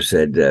grandmother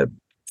said,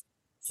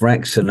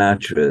 Frank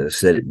Sinatra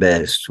said it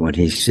best when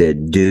he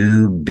said,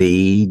 do,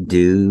 be,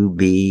 do,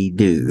 be,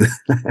 do.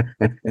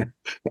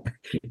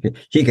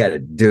 You got to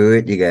do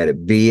it. You got to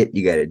be it.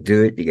 You got to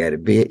do it. You got to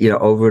be it,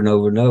 over and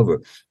over and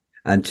over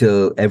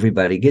until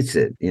everybody gets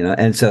it,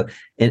 And so,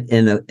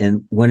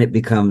 and when it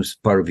becomes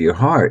part of your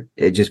heart,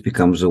 it just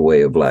becomes a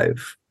way of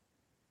life.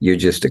 You're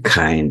just a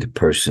kind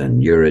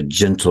person. You're a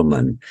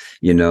gentleman.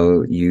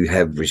 You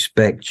have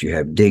respect. You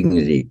have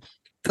dignity.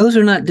 Those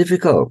are not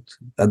difficult.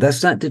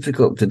 That's not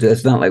difficult to do.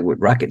 It's not like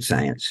with rocket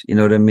science. You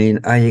know what I mean?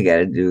 All you got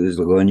to do is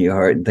go in your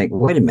heart and think,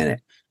 wait a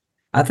minute.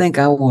 I think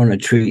I want to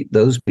treat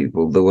those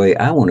people the way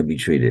I want to be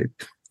treated.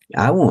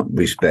 I want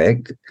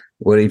respect.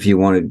 What if you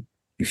want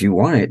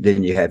it,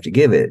 then you have to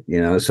give it,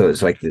 So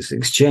it's like this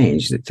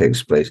exchange that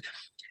takes place.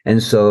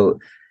 And so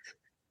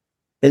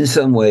in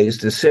some ways,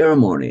 the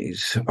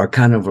ceremonies are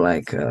kind of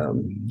like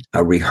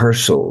a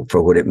rehearsal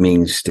for what it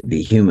means to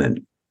be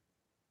human,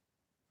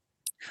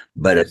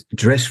 but a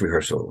dress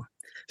rehearsal.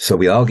 So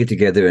we all get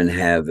together and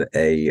have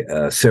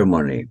a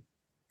ceremony,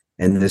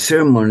 and the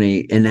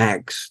ceremony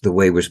enacts the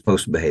way we're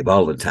supposed to behave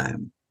all the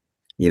time.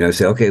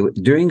 Say, okay,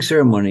 during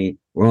ceremony,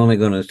 we're only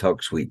going to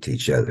talk sweet to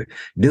each other.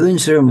 During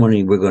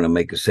ceremony, we're going to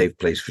make a safe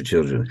place for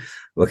children.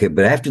 Okay,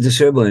 but after the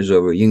ceremony is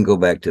over, you can go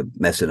back to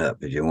messing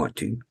up if you want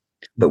to.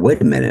 But wait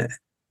a minute.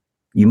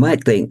 You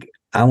might think,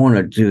 I want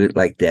to do it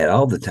like that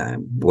all the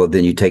time. Well,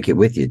 then you take it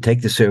with you.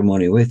 Take the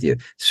ceremony with you.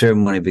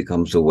 Ceremony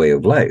becomes a way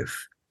of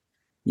life.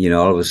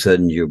 All of a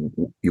sudden you're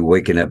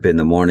waking up in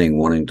the morning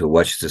wanting to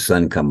watch the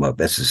sun come up.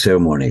 That's a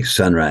ceremony,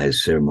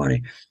 sunrise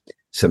ceremony.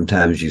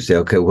 Sometimes you say,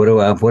 okay,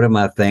 what am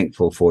I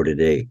thankful for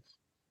today?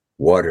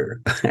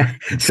 Water.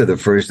 So the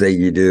first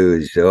thing you do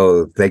is,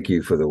 thank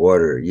you for the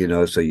water,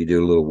 so you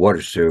do a little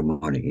water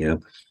ceremony,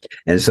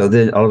 And so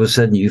then all of a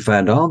sudden you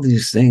find all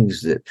these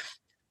things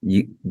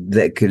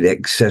that could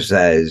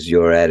exercise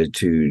your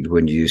attitude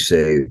when you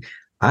say,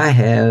 I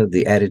have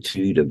the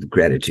attitude of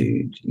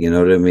gratitude. You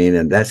know what I mean?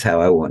 And that's how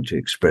I want to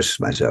express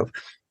myself.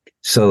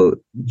 So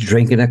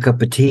drinking a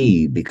cup of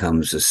tea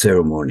becomes a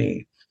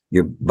ceremony.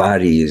 Your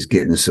body is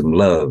getting some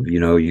love.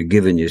 You're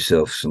giving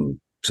yourself some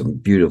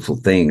beautiful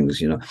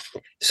things.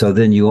 So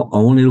then you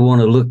only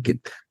want to look at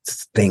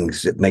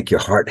things that make your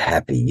heart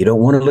happy. You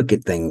don't want to look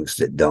at things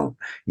that don't.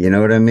 You know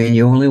what I mean?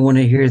 You only want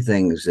to hear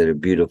things that are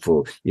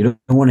beautiful. You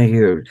don't want to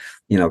hear,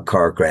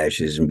 car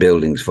crashes and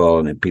buildings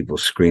falling and people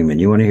screaming.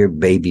 You want to hear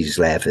babies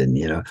laughing.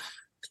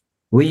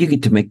 Well, you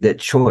get to make that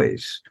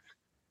choice.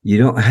 You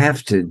don't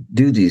have to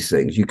do these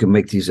things. You can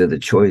make these other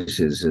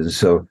choices. And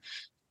so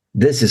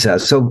this is how,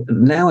 so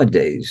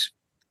nowadays,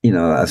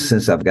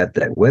 since I've got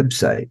that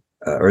website,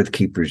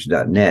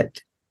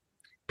 earthkeepers.net,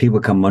 people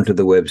come onto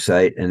the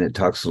website and it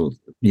talks, a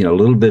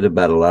little bit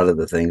about a lot of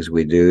the things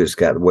we do. It's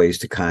got ways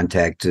to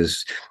contact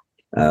us.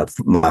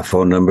 My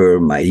phone number,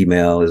 my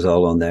email is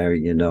all on there,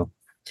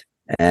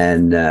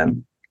 and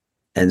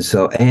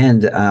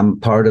I'm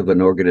part of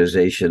an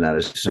organization out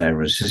of San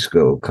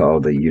Francisco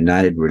called the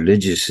United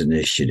Religious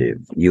Initiative,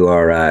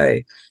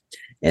 URI.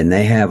 And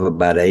they have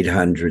about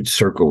 800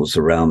 circles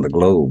around the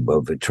globe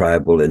of the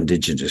tribal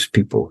indigenous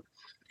people.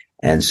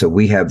 And so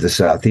we have the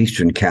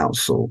Southeastern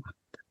Council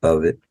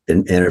of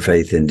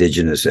Interfaith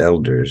Indigenous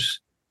Elders.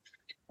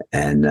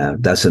 And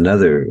that's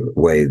another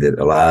way that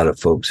a lot of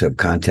folks have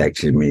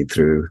contacted me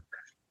through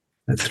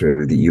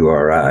the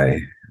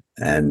URI.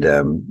 And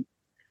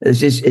it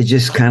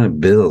just kind of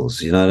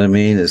builds, you know what I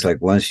mean? It's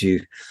like once you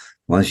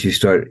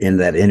start in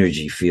that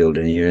energy field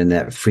and you're in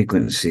that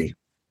frequency,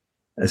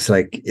 it's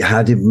like,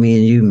 how did me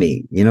and you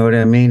meet? You know what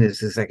I mean? It's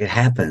just like it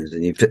happens,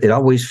 and it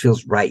always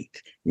feels right.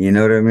 You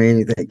know what I mean?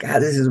 You think, God,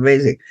 this is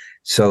amazing.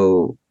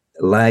 So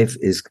life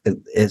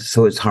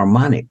it's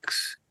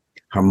harmonics,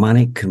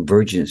 harmonic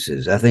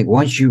convergences. I think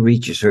once you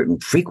reach a certain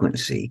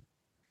frequency,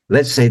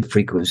 let's say the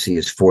frequency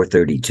is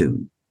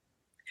 432.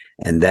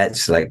 And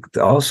that's like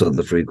also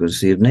the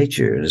frequency of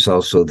nature. And it's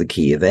also the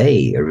key of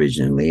A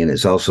originally. And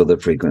it's also the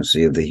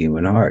frequency of the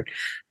human heart.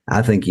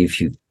 I think if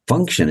you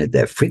function at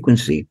that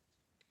frequency,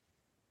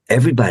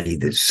 everybody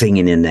that's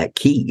singing in that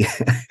key,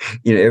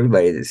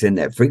 everybody that's in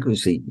that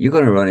frequency, you're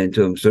going to run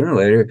into them sooner or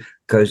later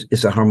because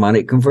it's a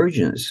harmonic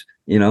convergence.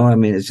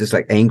 It's just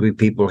like angry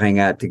people hang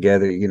out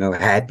together,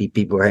 happy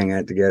people hang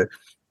out together.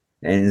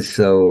 And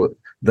so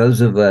those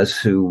of us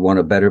who want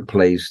a better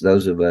place,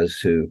 those of us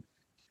who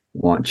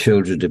want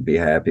children to be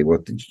happy,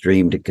 want the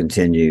dream to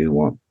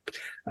continue,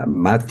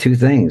 my two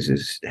things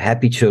is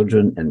happy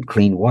children and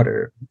clean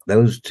water.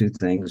 Those two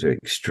things are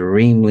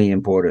extremely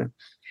important.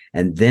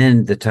 And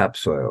then the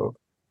topsoil,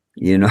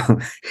 we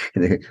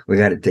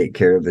got to take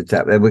care of the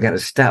top. We got to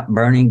stop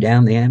burning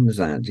down the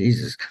Amazon.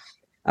 Jesus.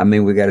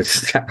 We got to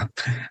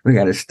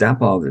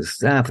stop all this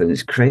stuff. And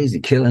it's crazy,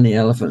 killing the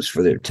elephants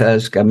for their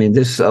tusk.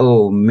 There's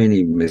so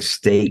many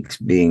mistakes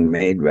being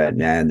made right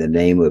now in the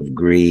name of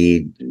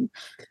greed,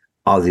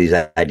 all these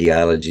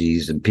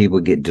ideologies, and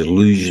people get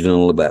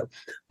delusional about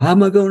how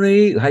am I going to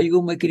eat? How you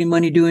going to make any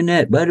money doing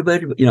that?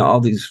 All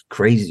these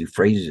crazy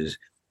phrases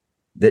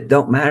that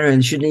don't matter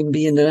and shouldn't even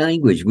be in the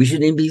language. We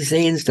shouldn't even be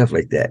saying stuff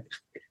like that.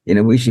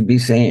 We should be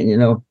saying,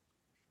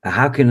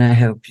 how can I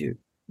help you?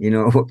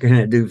 What can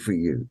I do for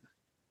you?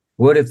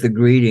 What if the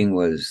greeting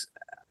was,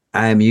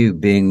 I'm you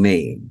being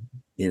me?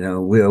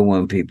 We are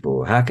one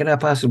people. How can I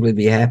possibly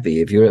be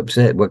happy? If you're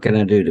upset, what can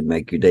I do to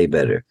make your day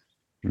better?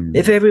 Mm-hmm.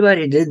 If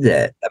everybody did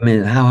that,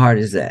 how hard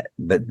is that?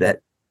 But that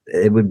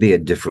it would be a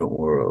different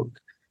world.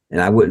 And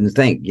I wouldn't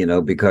think,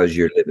 because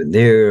you're living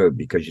there or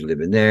because you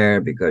live in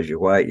there, because you're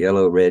white,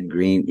 yellow, red,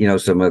 green,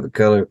 some other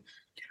color.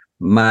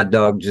 My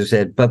dog just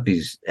had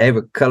puppies.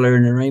 Every color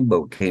in the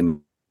rainbow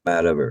came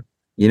out of her.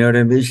 You know what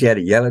I mean? She had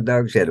a yellow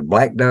dog. She had a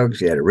black dog.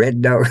 She had a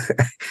red dog.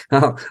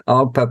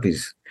 all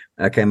puppies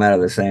came out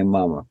of the same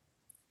mama.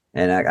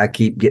 And I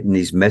keep getting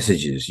these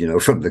messages,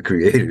 from the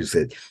creators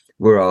that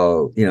we're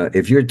all,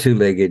 if you're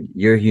two-legged,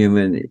 you're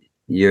human,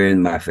 you're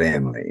in my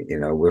family.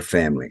 We're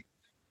family.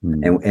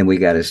 And we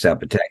got to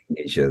stop attacking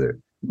each other.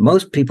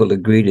 Most people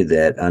agree to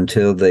that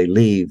until they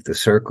leave the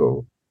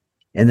circle.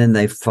 And then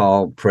they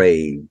fall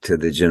prey to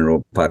the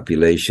general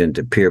population,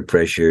 to peer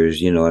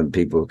pressures, and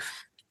people,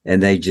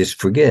 and they just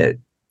forget.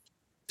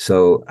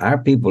 So our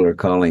people are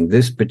calling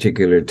this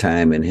particular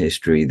time in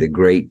history the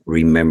Great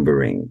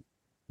Remembering.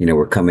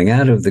 We're coming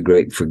out of the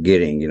Great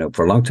Forgetting.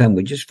 For a long time,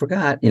 we just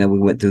forgot. We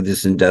went through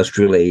this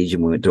industrial age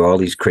and we went through all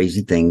these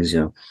crazy things,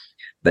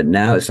 But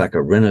now it's like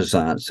a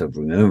renaissance of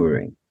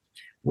remembering.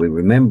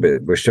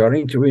 We're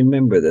starting to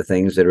remember the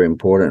things that are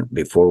important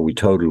before we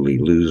totally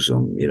lose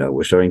them.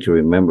 We're starting to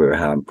remember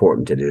how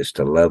important it is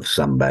to love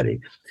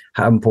somebody,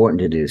 how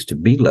important it is to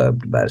be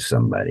loved by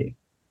somebody.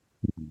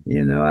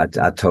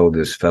 I told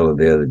this fellow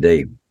the other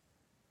day,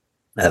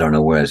 I don't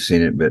know where I've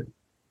seen it, but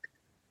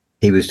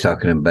he was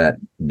talking about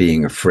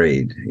being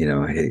afraid,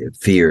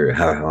 fear,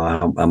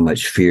 how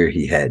much fear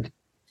he had.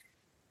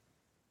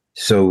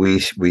 So we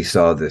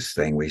saw this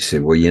thing. We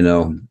said, well,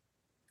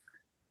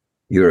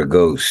 you're a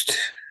ghost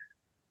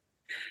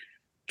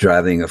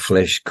driving a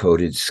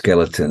flesh-coated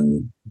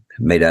skeleton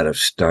made out of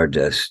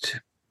stardust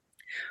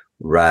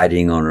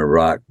riding on a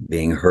rock,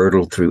 being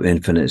hurtled through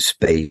infinite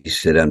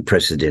space at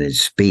unprecedented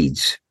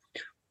speeds.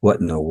 What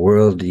in the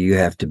world do you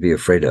have to be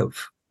afraid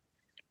of?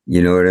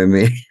 You know what I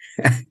mean?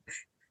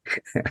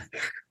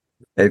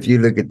 If you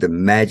look at the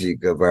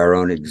magic of our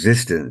own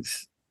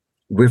existence,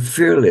 we're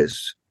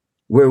fearless.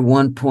 We're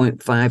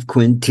 1.5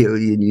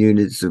 quintillion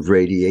units of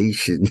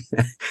radiation.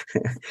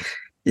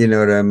 You know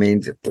what I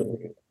mean?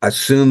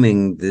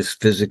 Assuming this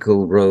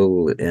physical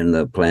role in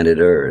the planet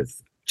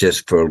Earth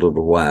just for a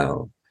little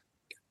while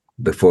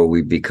before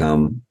we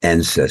become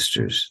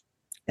ancestors.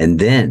 And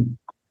then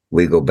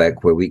we go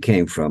back where we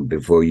came from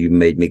before you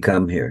made me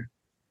come here.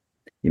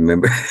 You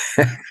remember?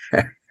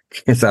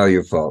 It's all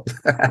your fault.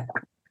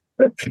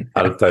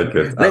 I'll take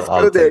it. Let's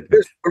go there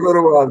just for a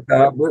little while,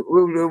 Tom.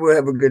 We'll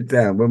have a good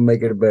time. We'll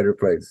make it a better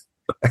place.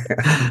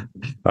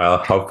 Well,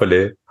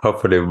 hopefully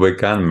we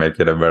can make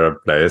it a better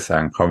place,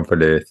 and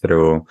hopefully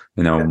through,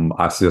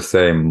 as you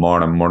say,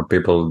 more and more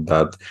people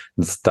that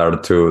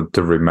start to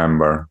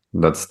remember,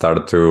 that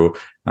start to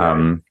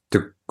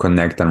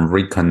connect and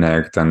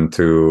reconnect, and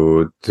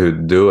to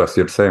do, as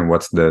you're saying,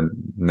 what's the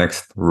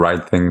next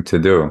right thing to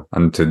do,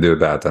 and to do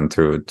that, and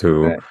to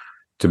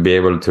be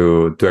able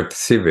to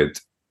exhibit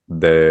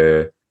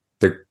the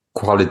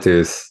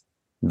qualities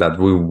that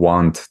we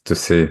want to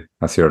see,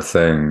 as you're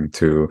saying,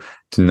 to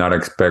not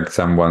expect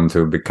someone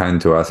to be kind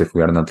to us if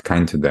we are not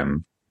kind to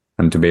them,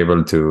 and to be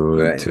able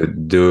to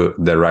do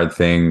the right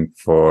thing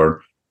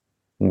for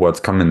what's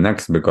coming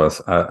next,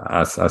 because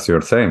as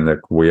you're saying,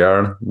 like, we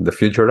are the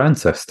future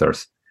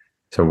ancestors.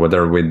 So what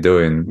are we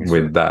doing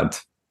with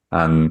that?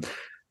 And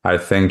I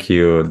thank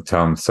you,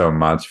 Tom, so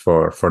much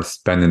for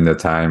spending the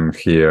time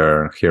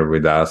here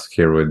with us,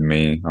 here with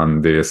me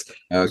on this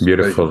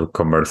beautiful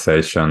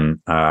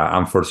conversation,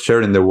 and for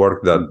sharing the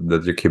work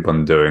that you keep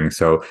on doing.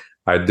 So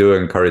I do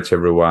encourage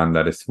everyone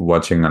that is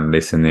watching and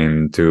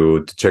listening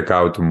to check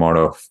out more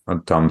of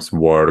Tom's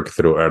work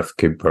through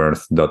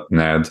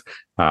earthkeepers.net,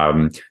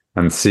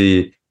 and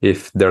see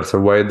if there's a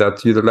way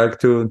that you'd like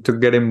to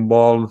get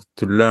involved,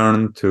 to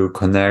learn, to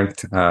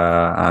connect,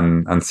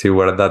 and see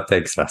where that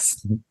takes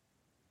us.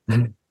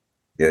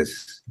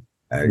 Yes.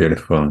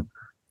 Beautiful.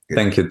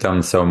 Thank you,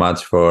 Tom, so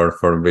much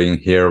for being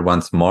here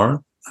once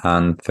more.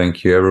 And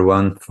thank you,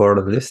 everyone,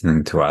 for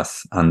listening to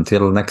us.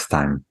 Until next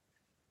time.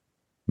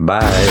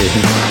 Bye.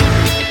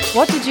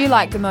 What did you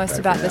like the most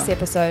about this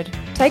episode?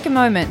 Take a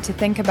moment to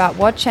think about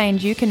what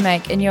change you can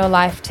make in your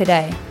life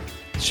today.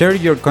 Share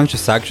your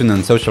conscious action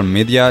on social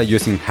media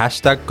using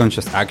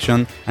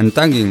 #ConsciousAction and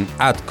tagging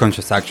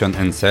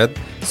 @ConsciousActionNZ,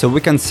 so we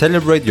can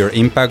celebrate your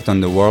impact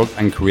on the world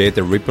and create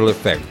a ripple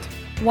effect.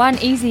 One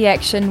easy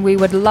action we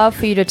would love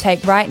for you to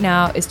take right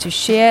now is to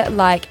share,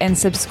 like, and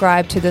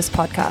subscribe to this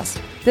podcast.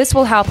 This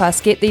will help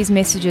us get these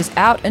messages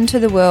out into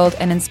the world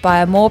and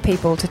inspire more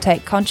people to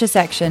take conscious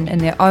action in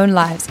their own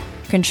lives,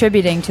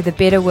 contributing to the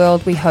better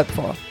world we hope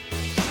for.